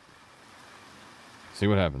sleep. See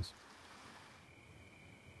what happens.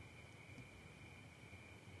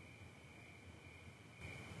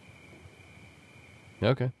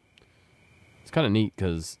 Okay. It's kind of neat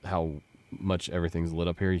because how much everything's lit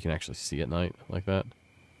up here. You can actually see at night like that.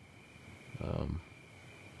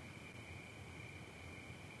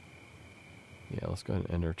 Yeah, let's go ahead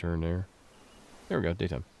and end our turn there. There we go,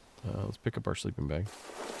 daytime. Let's pick up our sleeping bag.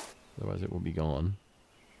 Otherwise it will be gone.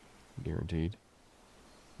 Guaranteed.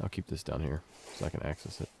 I'll keep this down here so I can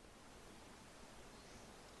access it.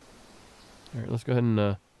 Alright, let's go ahead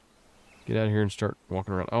and get out of here and start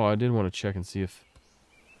walking around. Oh, I did want to check and see if...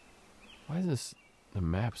 Why is this... The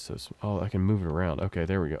map so small? Oh, I can move it around. Okay,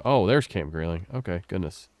 there we go. Oh, there's Camp Grayling. Okay,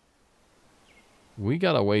 goodness. We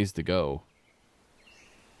got a ways to go.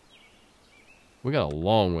 We got a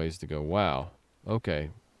long ways to go. Wow. Okay.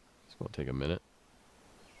 It's going to take a minute.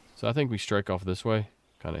 So I think we strike off this way.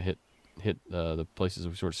 Kind of hit the places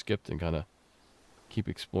we sort of skipped and kind of keep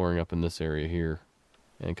exploring up in this area here.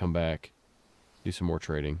 And come back. Do some more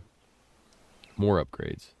trading. More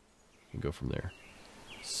upgrades. And go from there.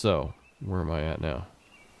 So... Where am I at now?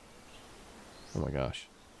 Oh my gosh.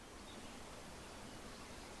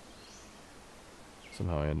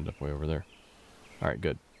 Somehow I ended up way over there. Alright,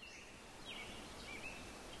 good.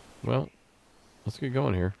 Well, let's get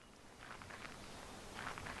going here.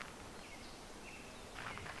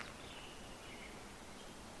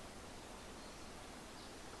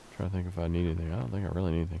 Trying to think if I need anything. I don't think I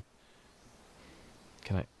really need anything.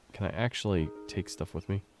 Can I actually take stuff with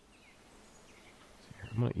me?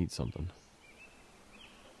 I'm gonna eat something.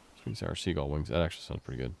 Sweet and sour seagull wings. That actually sounds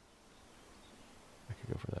pretty good. I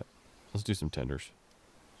could go for that. Let's do some tenders.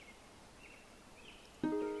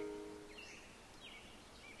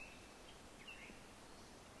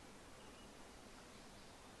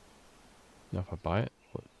 Now if I buy it,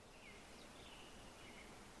 what?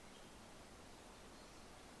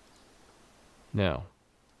 Now,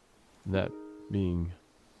 that being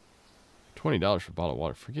 $20 for a bottle of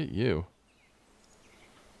water. Forget you.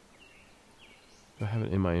 Do I have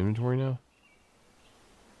it in my inventory now?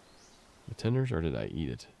 The tenders, or did I eat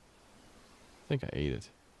it? I think I ate it.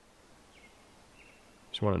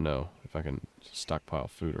 Just want to know if I can stockpile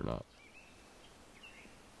food or not.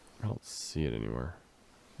 I don't see it anywhere.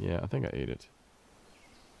 Yeah, I think I ate it.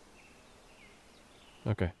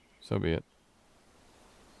 Okay, so be it.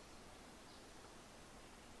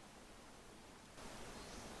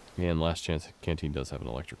 And last chance canteen does have an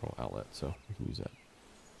electrical outlet, so we can use that.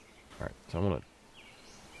 Alright, so I'm going to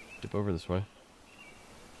dip over this way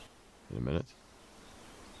in a minute.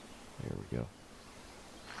 There we go.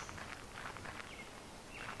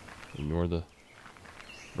 Ignore the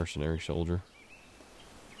mercenary soldier.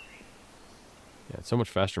 Yeah, it's so much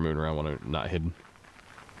faster moving around when I'm not hidden.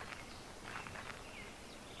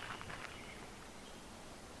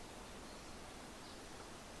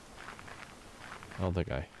 I don't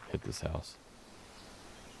think I hit this house.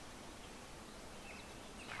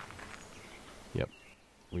 Yep,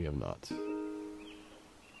 we have not.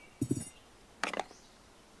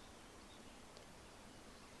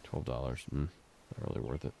 $12. Not really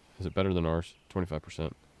worth it. Is it better than ours?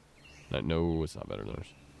 25%. No, it's not better than ours.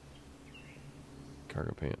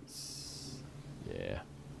 Cargo pants. Yeah.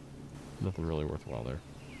 Nothing really worthwhile there,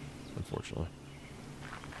 unfortunately.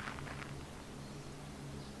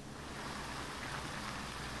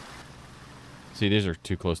 See, these are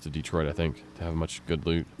too close to Detroit, I think, to have much good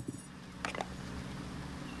loot.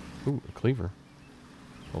 Ooh, a cleaver.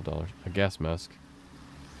 $12. A gas mask.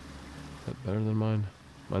 Is that better than mine?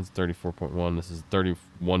 Mine's 34.1. This is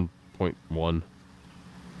 31.1.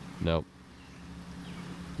 Nope.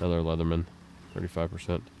 Another Leatherman.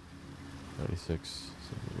 35%. 96.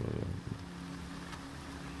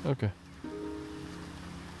 Okay.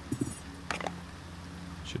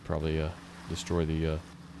 Should probably destroy the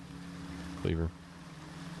cleaver.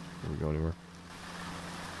 Before we go anywhere.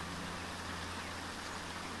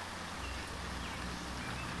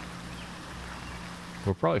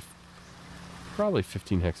 We're probably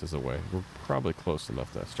 15 hexes away. We're probably close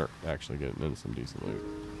enough to start actually getting into some decent loot.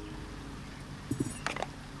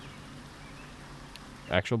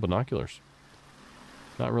 Actual binoculars.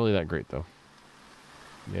 Not really that great though.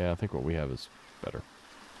 Yeah, I think what we have is better.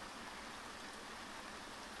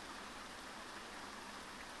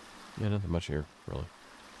 Yeah, nothing much here, really.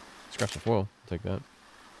 Scratch the foil. Take that.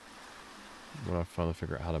 When I finally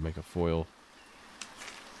figure out how to make a foil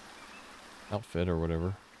outfit or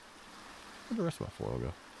whatever. Where'd the rest of my foil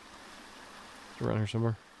go? It's around here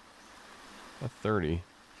somewhere. At 30. I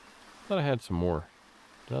thought I had some more.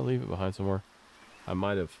 Did I leave it behind somewhere? I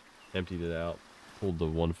might have emptied it out, pulled the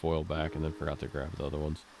one foil back, and then forgot to grab the other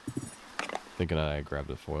ones. Thinking I had grabbed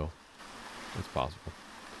the foil. It's possible.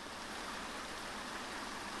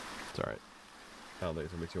 It's alright. I don't think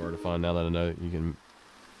it's going to be too hard to find now that I know that you can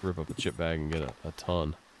rip up a chip bag and get a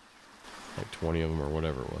ton. Like 20 of them or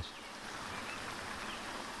whatever it was.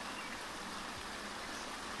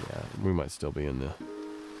 Yeah, we might still be in the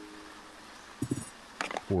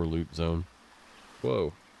poor loot zone.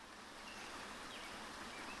 Whoa.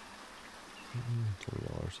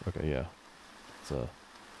 $20. Okay, yeah. It's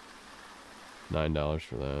 $9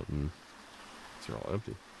 for that, and these are all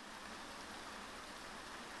empty.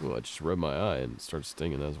 Ooh, I just rubbed my eye and it started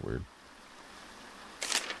stinging. That was weird.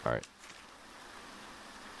 Alright.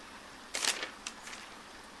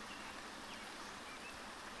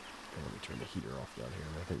 Let me turn the heater off down here.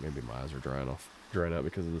 I think maybe my eyes are drying out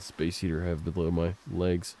because of the space heater I have below my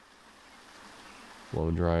legs.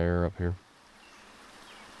 Blowing dry air up here.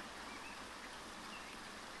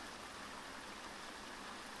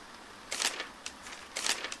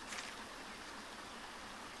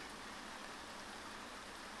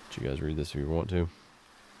 You guys read this if you want to.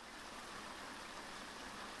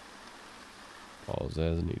 Pause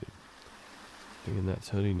as needed. Nothing in that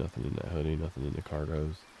hoodie, nothing in that hoodie, nothing in the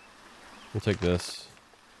cargos. We'll take this,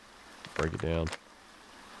 break it down.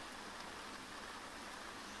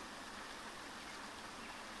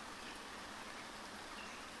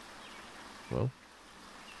 Well,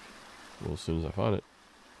 as soon as I find it.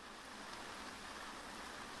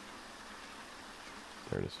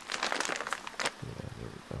 There it is. Yeah, there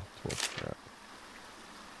we go. 12 scrap.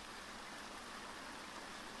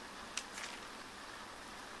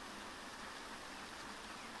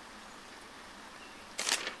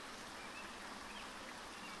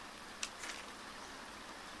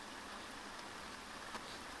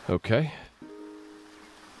 Okay.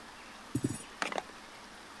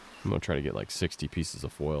 I'm going to try to get like 60 pieces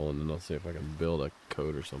of foil, and then I'll see if I can build a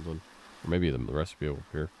coat or something. Or maybe the recipe over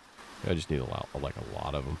here. I just need a lot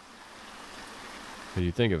of them. Because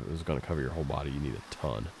you think if it was going to cover your whole body, you need a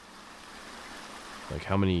ton. Like,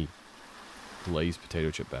 how many Lay's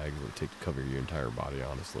potato chip bags would it take to cover your entire body,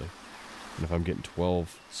 honestly? And if I'm getting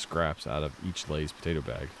 12 scraps out of each Lay's potato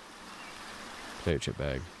chip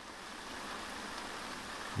bag,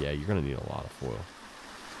 yeah, you're going to need a lot of foil.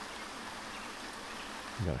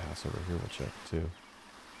 We got a house over here, we'll check, too.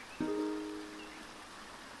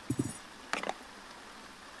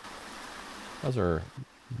 How's our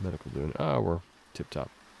medical doing? Oh, we're tip-top,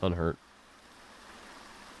 unhurt.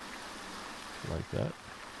 Like that.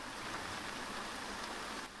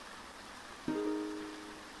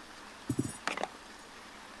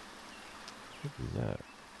 What is that?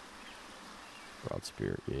 Rod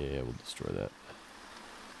spear. Yeah, we'll destroy that.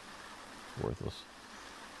 Worthless.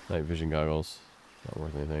 Night vision goggles. Not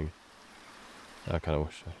worth anything. I kind of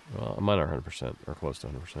wish. Well, mine are 100% or close to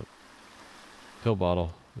 100%. Pill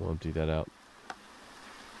bottle. We'll empty that out.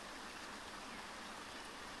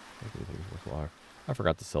 If anything's worthwhile. I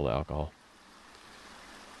forgot to sell the alcohol.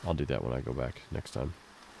 I'll do that when I go back next time.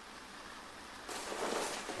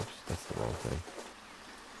 Oops, that's the wrong thing.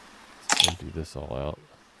 Let's empty this all out.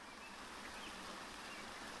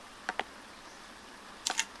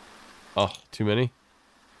 Oh, too many?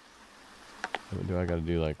 I mean, do I gotta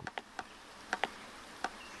do like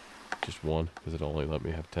just one? Because it'll only let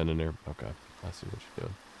me have 10 in there. Okay, I see what you're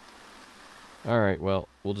doing. Alright, well,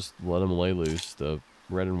 we'll just let them lay loose. The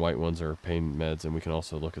red and white ones are pain meds, and we can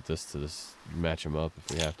also look at this to just match them up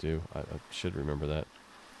if we have to. I should remember that.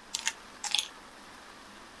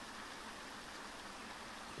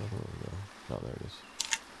 Oh, there we go. Oh, there it is.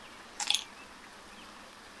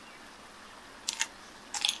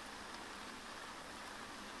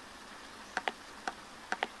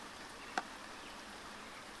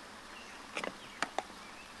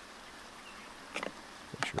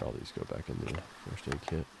 Make sure all these go back into the first aid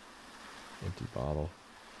kit. Empty bottle.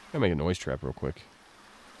 I'm gonna make a noise trap real quick,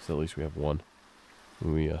 so at least we have one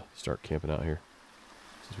when we start camping out here.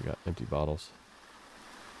 Since we got empty bottles.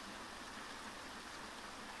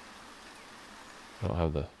 I don't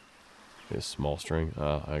have the small string.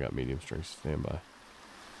 I got medium string. Stand by.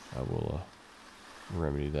 I will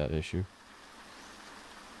remedy that issue.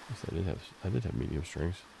 Yes, I did have medium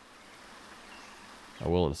strings. I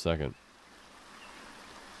will in a second.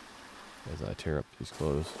 As I tear up these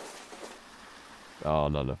clothes. Oh,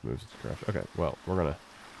 not enough moves to craft. Okay, well, we're gonna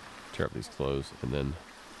tear up these clothes and then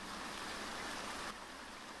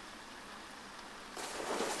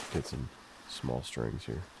get some small strings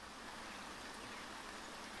here.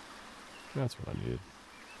 That's what I needed.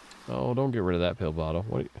 Oh, don't get rid of that pill bottle.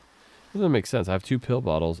 What? Doesn't make sense. I have two pill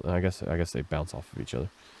bottles, and I guess they bounce off of each other.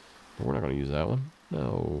 But we're not going to use that one.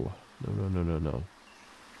 No. No.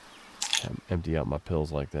 Empty out my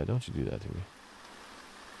pills like that. Don't you do that to me.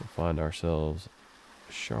 We'll find ourselves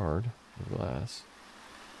a shard of glass.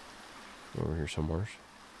 Over here somewhere.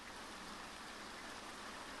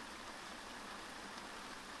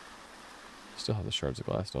 Still have the shards of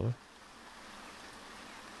glass, don't I?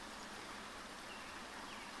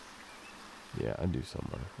 Yeah, I do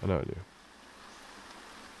somewhere. I know I do.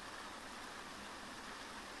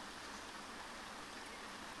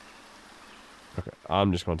 Okay,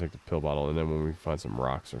 I'm just going to take the pill bottle, and then when we find some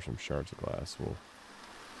rocks or some shards of glass, we'll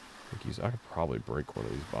make use. I could probably break one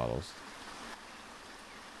of these bottles.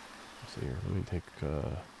 Let's see here. Let me take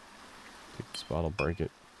this bottle, break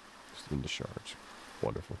it, just into shards.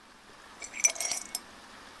 Wonderful.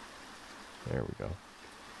 There we go.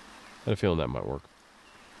 I had a feeling that might work.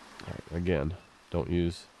 All right, again, don't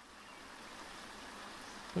use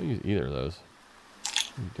either of those.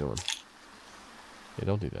 What are you doing? Yeah,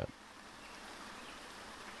 don't do that.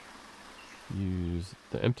 Use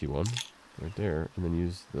the empty one right there, and then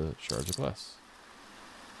use the shards of glass.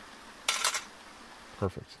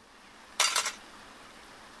 Perfect.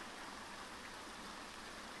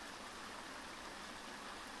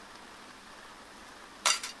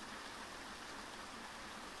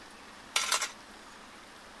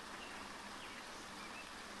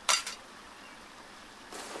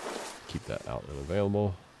 Keep that out and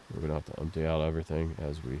available. We're gonna have to empty out everything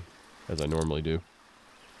as I normally do.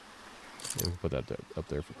 And we can put that up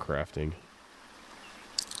there for crafting,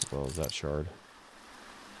 as well as that shard.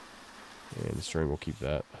 And the string, we'll keep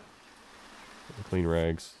that. The clean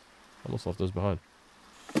rags, almost left those behind.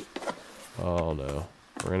 Oh no,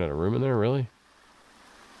 ran out of room in there, really?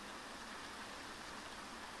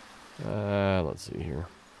 Let's see here.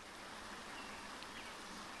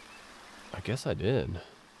 I guess I did.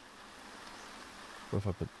 What if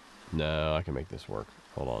I put... No, I can make this work.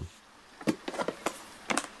 Hold on.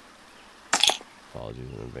 Apologies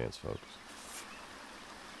in advance, folks.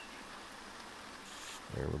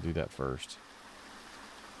 There, we'll do that first.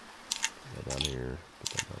 Put that down here. Put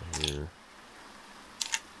that down here.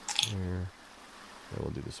 There. And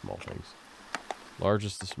we'll do the small things.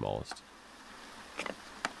 Largest to smallest.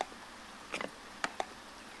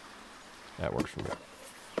 That works for me.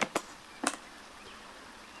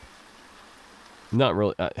 Not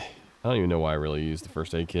really. I don't even know why I really use the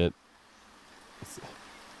first aid kit. It's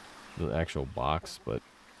the actual box, but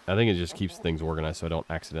I think it just keeps things organized so I don't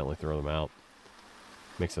accidentally throw them out.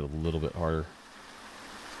 Makes it a little bit harder.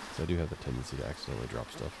 So I do have the tendency to accidentally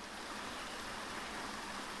drop stuff.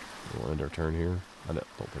 We'll end our turn here. I don't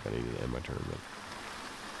think I needed to end my turn, but...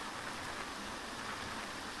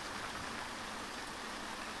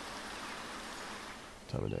 What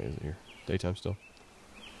time of day is it here? Daytime still?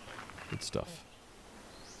 Good stuff.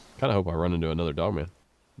 Kind of hope I run into another dog man.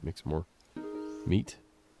 Make some more meat.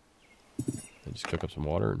 And just cook up some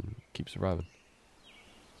water and keep surviving.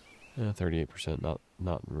 38%,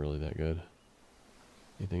 not really that good.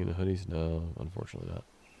 Anything in the hoodies? No, unfortunately not.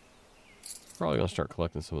 Probably going to start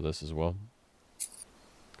collecting some of this as well.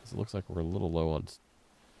 Because it looks like we're a little low on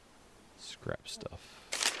scrap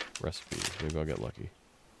stuff. Recipes. Maybe I'll get lucky.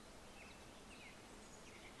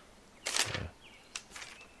 Yeah.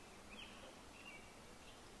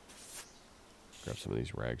 Grab some of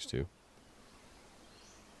these rags too.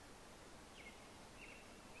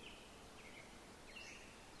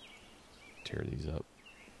 Tear these up.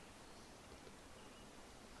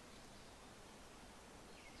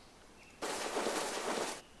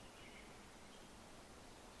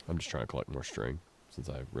 I'm just trying to collect more string. since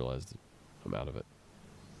I realized I'm out of it.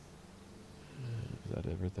 Is that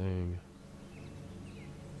everything?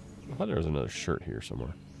 I thought there was another shirt here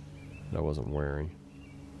somewhere that I wasn't wearing.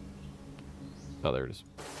 Oh, there it is.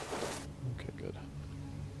 Okay, good.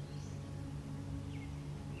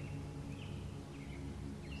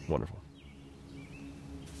 Wonderful.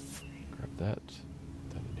 Grab that.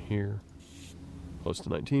 Put that in here. Close to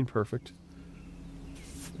 19, perfect.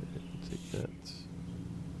 And take that.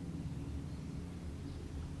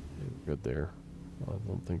 Okay, we're good there. I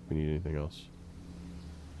don't think we need anything else.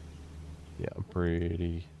 Yeah, I'm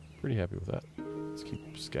pretty happy with that. Let's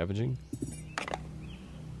keep scavenging.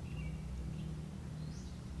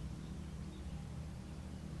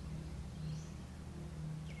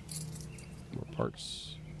 More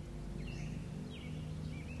parts.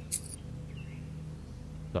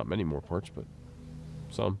 Not many more parts, but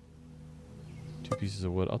some. 2 pieces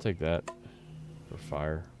of wood. I'll take that for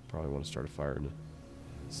fire. Probably want to start a fire in a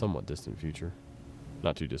somewhat distant future.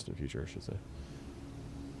 Not too distant future, I should say.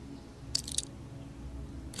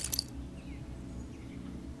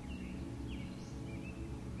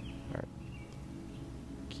 Alright.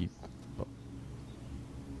 Keep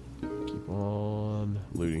on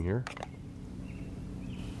looting here.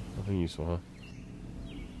 Nothing useful, huh?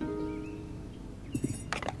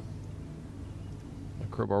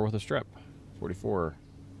 Crowbar with a strap.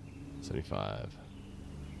 44.75.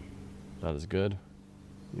 Not as good.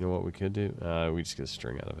 You know what we could do? We just get a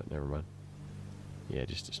string out of it. Never mind. Yeah,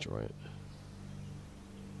 just destroy it.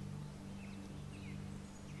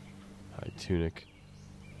 Hide tunic.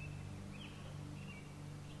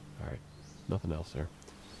 Alright. Nothing else there.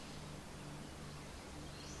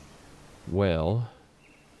 Well,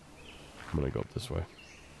 I'm going to go up this way.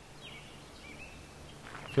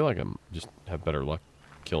 I feel like I'm just have better luck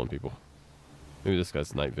killing people. Maybe this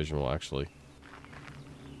guy's night vision will actually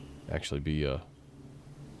be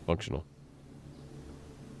functional.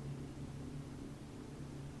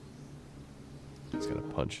 He's got a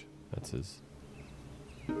punch. That's his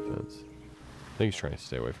defense. I think he's trying to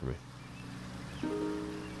stay away from me.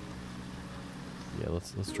 Yeah,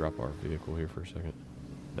 let's drop our vehicle here for a second.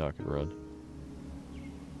 Now I can run.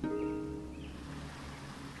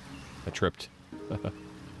 I tripped.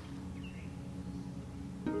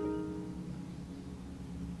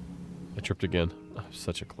 I tripped again. I'm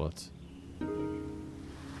such a klutz.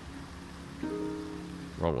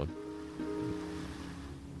 Wrong one.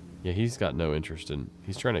 Yeah, he's got no interest in.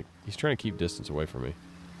 He's trying to keep distance away from me.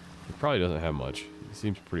 He probably doesn't have much. He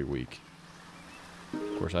seems pretty weak.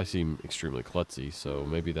 Of course, I seem extremely klutzy, so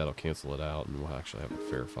maybe that'll cancel it out, and we'll actually have a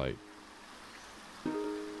fair fight.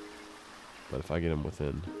 But if I get him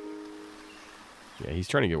within, yeah, he's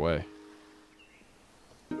trying to get away.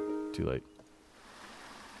 Too late.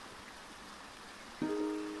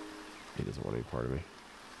 He doesn't want any part of me.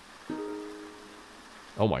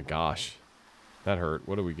 Oh my gosh. That hurt.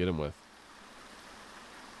 What do we get him with?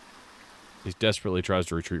 He desperately tries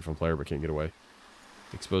to retreat from player but can't get away.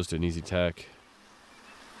 Exposed to an easy attack.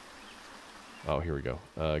 Oh, here we go.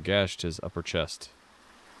 Gashed his upper chest.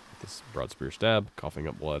 With this broad spear stab, coughing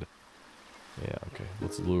up blood. Yeah, okay.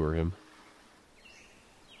 Let's lure him.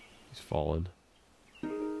 He's fallen.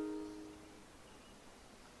 Hit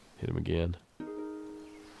him again.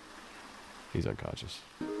 He's unconscious.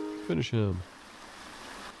 Finish him.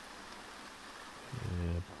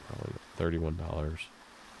 Yeah, probably $31.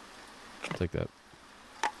 I'll take that.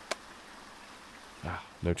 Ah,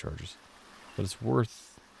 no charges. But it's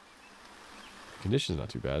worth... The condition's not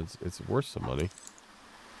too bad. It's worth some money.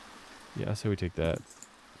 Yeah, I say we take that.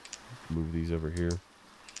 Move these over here.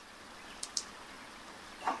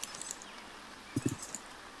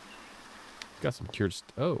 Got some cured...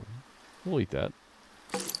 Oh, we'll eat that.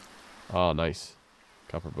 Ah, nice.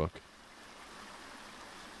 Copper book.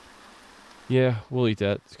 Yeah, we'll eat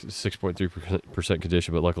that. 6.3%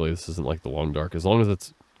 condition, but luckily this isn't like the long dark. As long as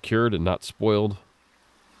it's cured and not spoiled,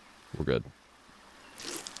 we're good.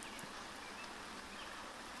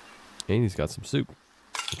 And he's got some soup,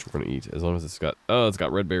 which we're going to eat. As long as it's got... Oh, it's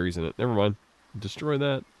got red berries in it. Never mind. Destroy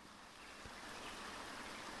that.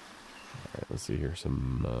 Alright, let's see here.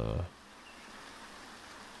 Some...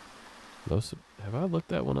 Have I looked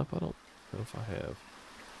that one up? I don't know if I have.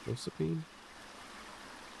 Losapine?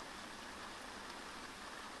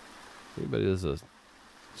 Anybody does a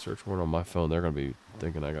search warrant on my phone, they're going to be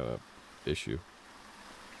thinking I got a issue.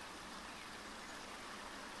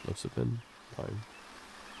 Losapine? Fine.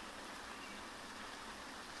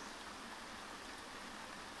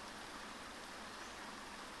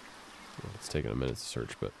 Well, it's taking a minute to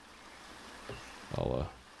search, but I'll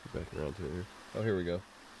get back around to it here. Oh, here we go.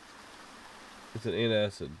 It's an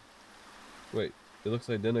antacid. Wait, It looks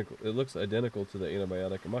identical. It looks identical to the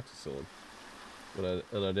antibiotic amoxicillin when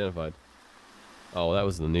unidentified. Oh, that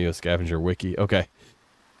was the Neo Scavenger wiki. Okay.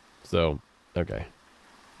 So, okay.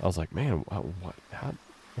 I was like, man, what? How?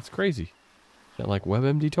 That's crazy. That like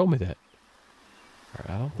WebMD told me that. All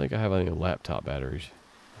right, I don't think I have any laptop batteries.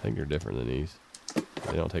 I think they're different than these.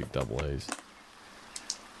 They don't take double A's.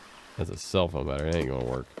 That's a cell phone battery. It ain't gonna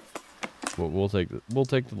work. We'll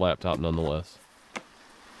take the laptop nonetheless.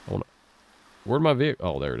 Where'd my vehicle?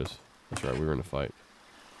 Oh, there it is. That's right. We were in a fight.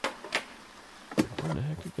 Where the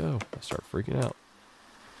heck did it go? I start freaking out.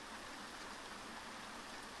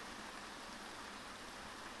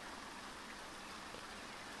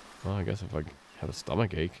 Well, I guess if I have a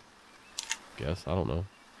stomach ache, I don't know.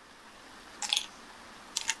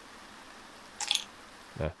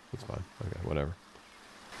 Nah, it's fine. Okay, whatever.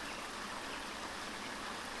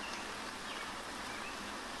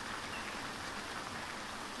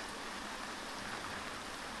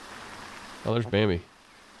 Oh, there's Bambi.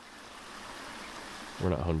 We're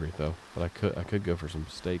not hungry though, but I could go for some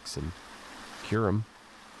steaks and cure them,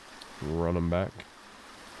 run them back.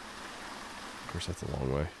 Of course, that's a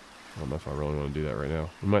long way. I don't know if I really want to do that right now.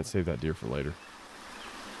 We might save that deer for later.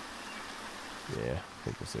 Yeah, I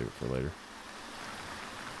think we'll save it for later.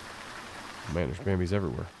 Man, there's Bambis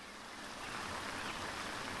everywhere.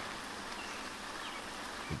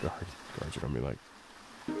 The guards are gonna be like,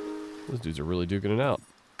 those dudes are really duking it out.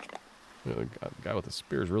 You know, the guy with the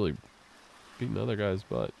spear is really beating the other guy's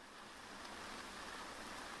butt.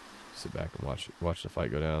 Sit back and watch the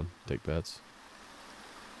fight go down. Take bets.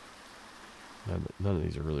 None of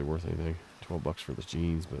these are really worth anything. $12 for the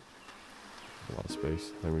jeans, but a lot of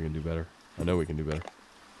space. I think we can do better. I know we can do better.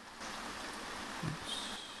 Oops.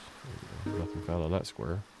 There we go. Nothing found on that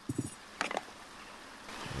square.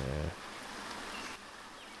 Yeah.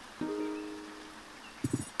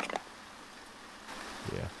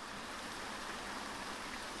 Yeah.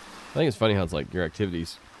 I think it's funny how it's like your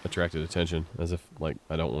activities attracted attention, as if like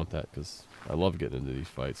I don't want that because I love getting into these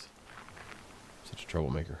fights. I'm such a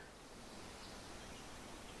troublemaker.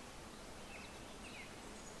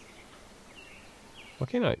 Why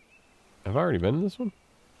can't I? Have I already been in this one?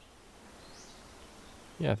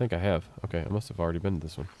 Yeah, I think I have. Okay, I must have already been to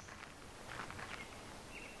this one.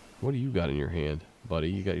 What do you got in your hand, buddy?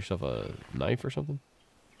 You got yourself a knife or something?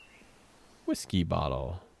 Whiskey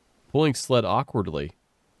bottle. Pulling sled awkwardly.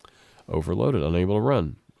 Overloaded, unable to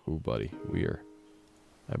run. Ooh, buddy,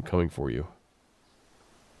 I'm coming for you.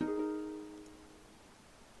 I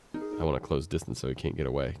want to close distance so he can't get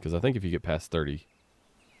away. Because I think if you get past 30,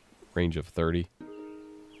 range of 30,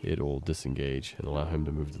 it'll disengage and allow him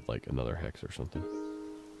to move to like another hex or something.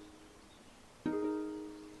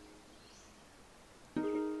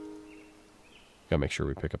 Gotta make sure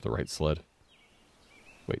we pick up the right sled.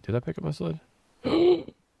 Wait, did I pick up my sled?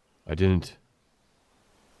 I didn't.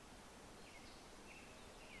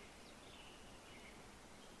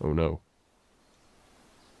 Oh no.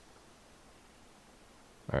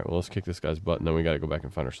 Alright, well let's kick this guy's butt and then we gotta go back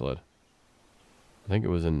and find our sled. I think it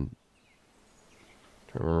was in...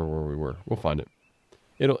 I don't remember where we were. We'll find it.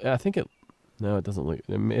 I think it... No, it doesn't leave...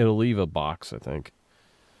 It'll leave a box, I think.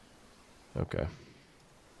 Okay.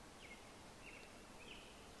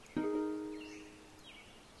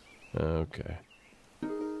 Okay.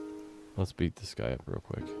 Let's beat this guy up real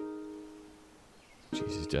quick.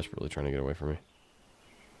 Jeez, he's desperately trying to get away from me.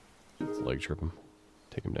 Let's leg trip him.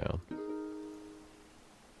 Take him down.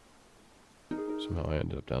 Somehow I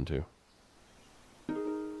ended up down too.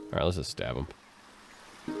 Alright, let's just stab him.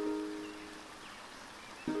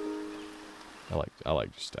 I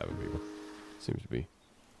like just stabbing people. Seems to be.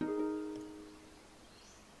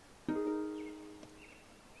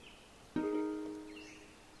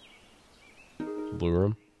 Lure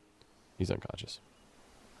him. He's unconscious.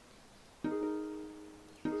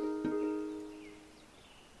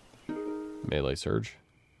 Melee surge.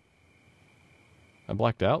 I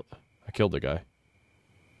blacked out. I killed the guy.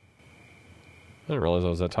 I didn't realize I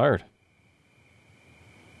was that tired.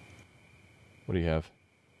 What do you have?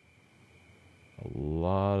 A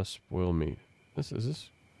lot of spoiled meat. Is this?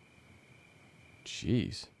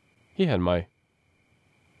 Jeez. He had my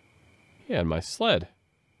sled.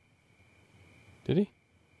 Did he?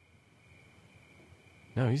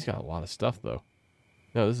 No, he's got a lot of stuff though.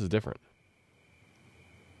 No, this is different.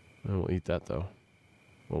 We'll eat that though.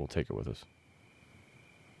 Well, we'll take it with us.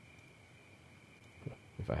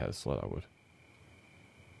 If I had a sled, I would.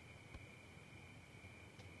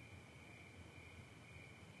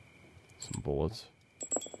 Some bullets.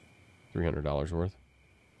 $300 worth.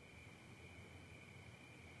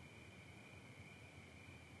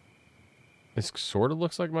 It sort of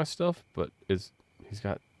looks like my stuff, but it's He's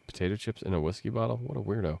got potato chips in a whiskey bottle? What a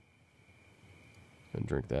weirdo. Gonna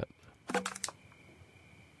drink that.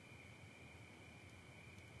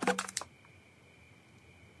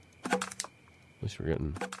 At least we're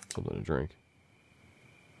getting something to drink.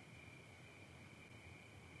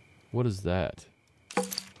 What is that?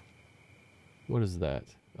 What is that?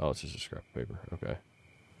 Oh, it's just a scrap of paper. Okay.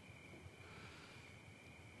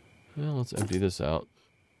 Well, let's empty this out.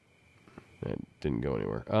 It didn't go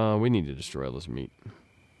anywhere. We need to destroy all this meat.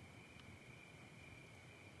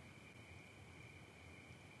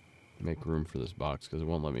 Make room for this box because it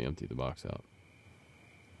won't let me empty the box out.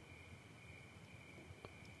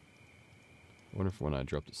 I wonder if when I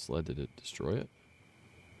dropped the sled, did it destroy it?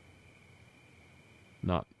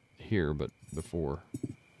 Not here, but before.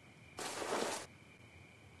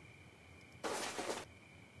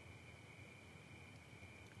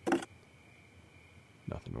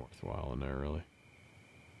 Nothing worthwhile in there, really.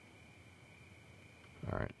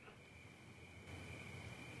 Alright.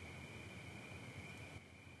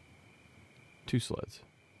 Two sleds.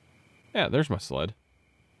 Yeah, there's my sled.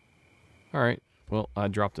 Alright. Well, I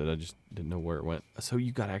dropped it. I just didn't know where it went. So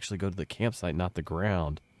you gotta actually go to the campsite, not the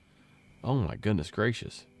ground. Oh my goodness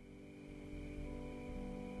gracious.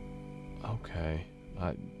 Okay.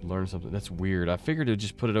 I learned something. That's weird. I figured to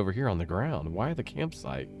just put it over here on the ground. Why the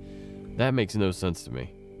campsite? That makes no sense to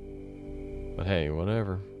me. But hey,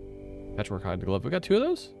 whatever. Patchwork hide the glove. We got two of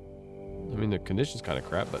those? I mean, the condition's kind of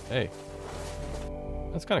crap, but hey.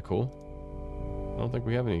 That's kind of cool. I don't think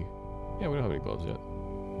we have any... Yeah, we don't have any gloves yet.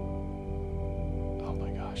 Oh my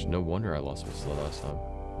gosh. No wonder I lost my sled last time.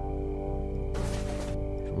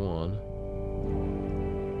 There's one.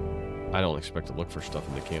 I don't expect to look for stuff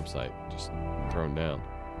in the campsite. Just thrown down.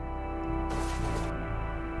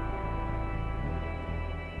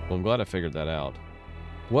 Well, I'm glad I figured that out.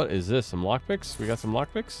 What is this? Some lockpicks? We got some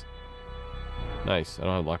lockpicks? Nice. I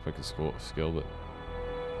don't have lockpicking skill, but...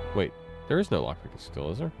 Wait. There is no lockpicking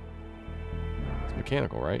skill, is there? It's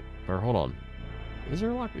mechanical, right? Or hold on. Is there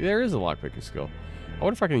a lock? There is a lockpicking skill. I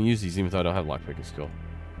wonder if I can use these even though I don't have lockpicking skill.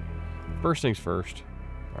 First things first.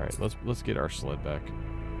 Alright, let's get our sled back.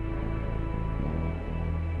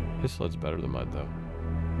 His sled's better than mine, though.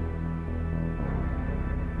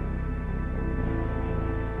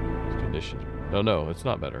 It's conditioned. No, it's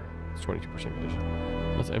not better. It's 22%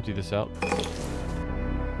 condition. Let's empty this out.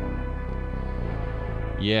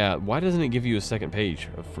 Yeah, why doesn't it give you a second page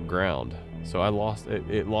for ground? So I lost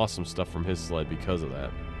it lost some stuff from his sled because of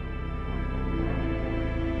that.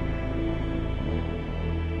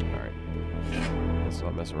 Alright. Let's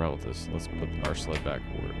not mess around with this. Let's put our sled back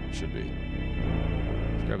where it should be.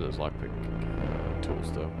 Let's grab those lockpick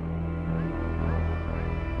tools, though.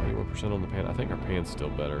 81% on the pan. I think our pan's still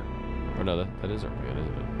better. Oh, no, that is our pan,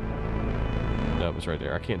 isn't it? No, it was right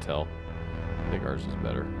there. I can't tell. I think ours is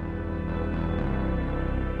better.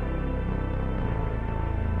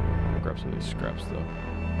 I'll grab some of these scraps, though.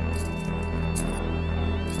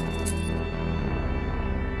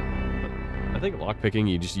 I think lockpicking,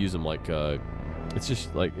 you just use them like, it's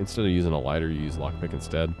just like, instead of using a lighter, you use lockpick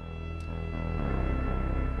instead.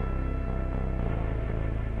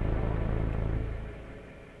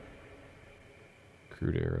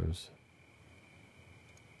 Crude arrows.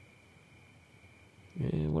 Yeah,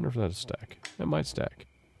 I wonder if that'll stack. That might stack.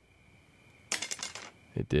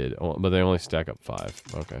 It did, but they only stack up 5.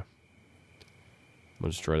 Okay. I'm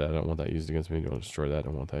gonna destroy that. I don't want that used against me. I don't want to destroy that. I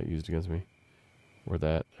don't want that used against me. Or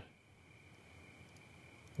that.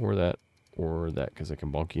 Or that. Or that, because I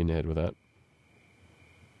can bonk you in the head with that.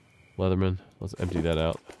 Leatherman. Let's empty that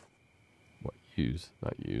out. What? Use.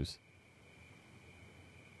 Not use.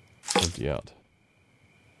 Empty out.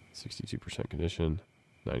 62% condition.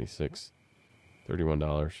 96.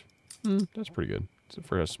 $31. That's pretty good.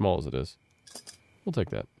 For as small as it is. We'll take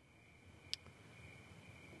that.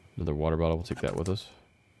 Another water bottle. We'll take that with us.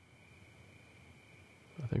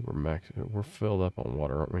 I think we're filled up on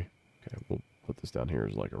water, aren't we? Okay, we'll put this down here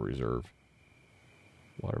as like a reserve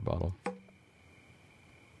water bottle. I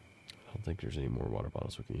don't think there's any more water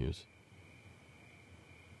bottles we can use.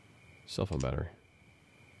 Cell phone battery.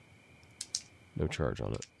 No charge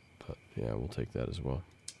on it, but yeah, we'll take that as well.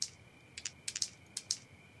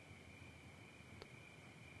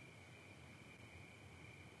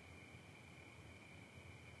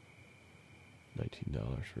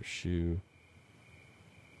 $19 for a shoe.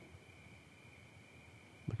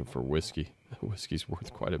 Looking for whiskey. Whiskey's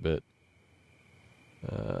worth quite a bit.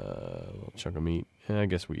 A little chunk of meat. I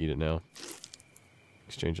guess we eat it now.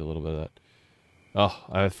 Exchange a little bit of that. Oh,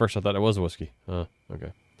 at first I thought it was whiskey.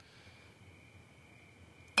 Okay.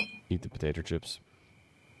 Eat the potato chips.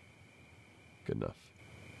 Good enough.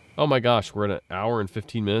 Oh my gosh, we're at an hour and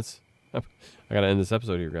 15 minutes. I gotta end this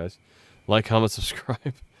episode here, guys. Like, comment,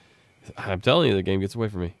 subscribe. I'm telling you, the game gets away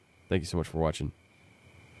from me. Thank you so much for watching.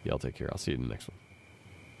 Y'all take care. I'll see you in the next one.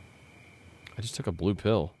 I just took a blue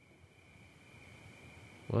pill.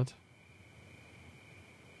 What?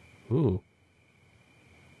 Ooh.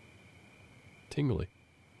 Tingly.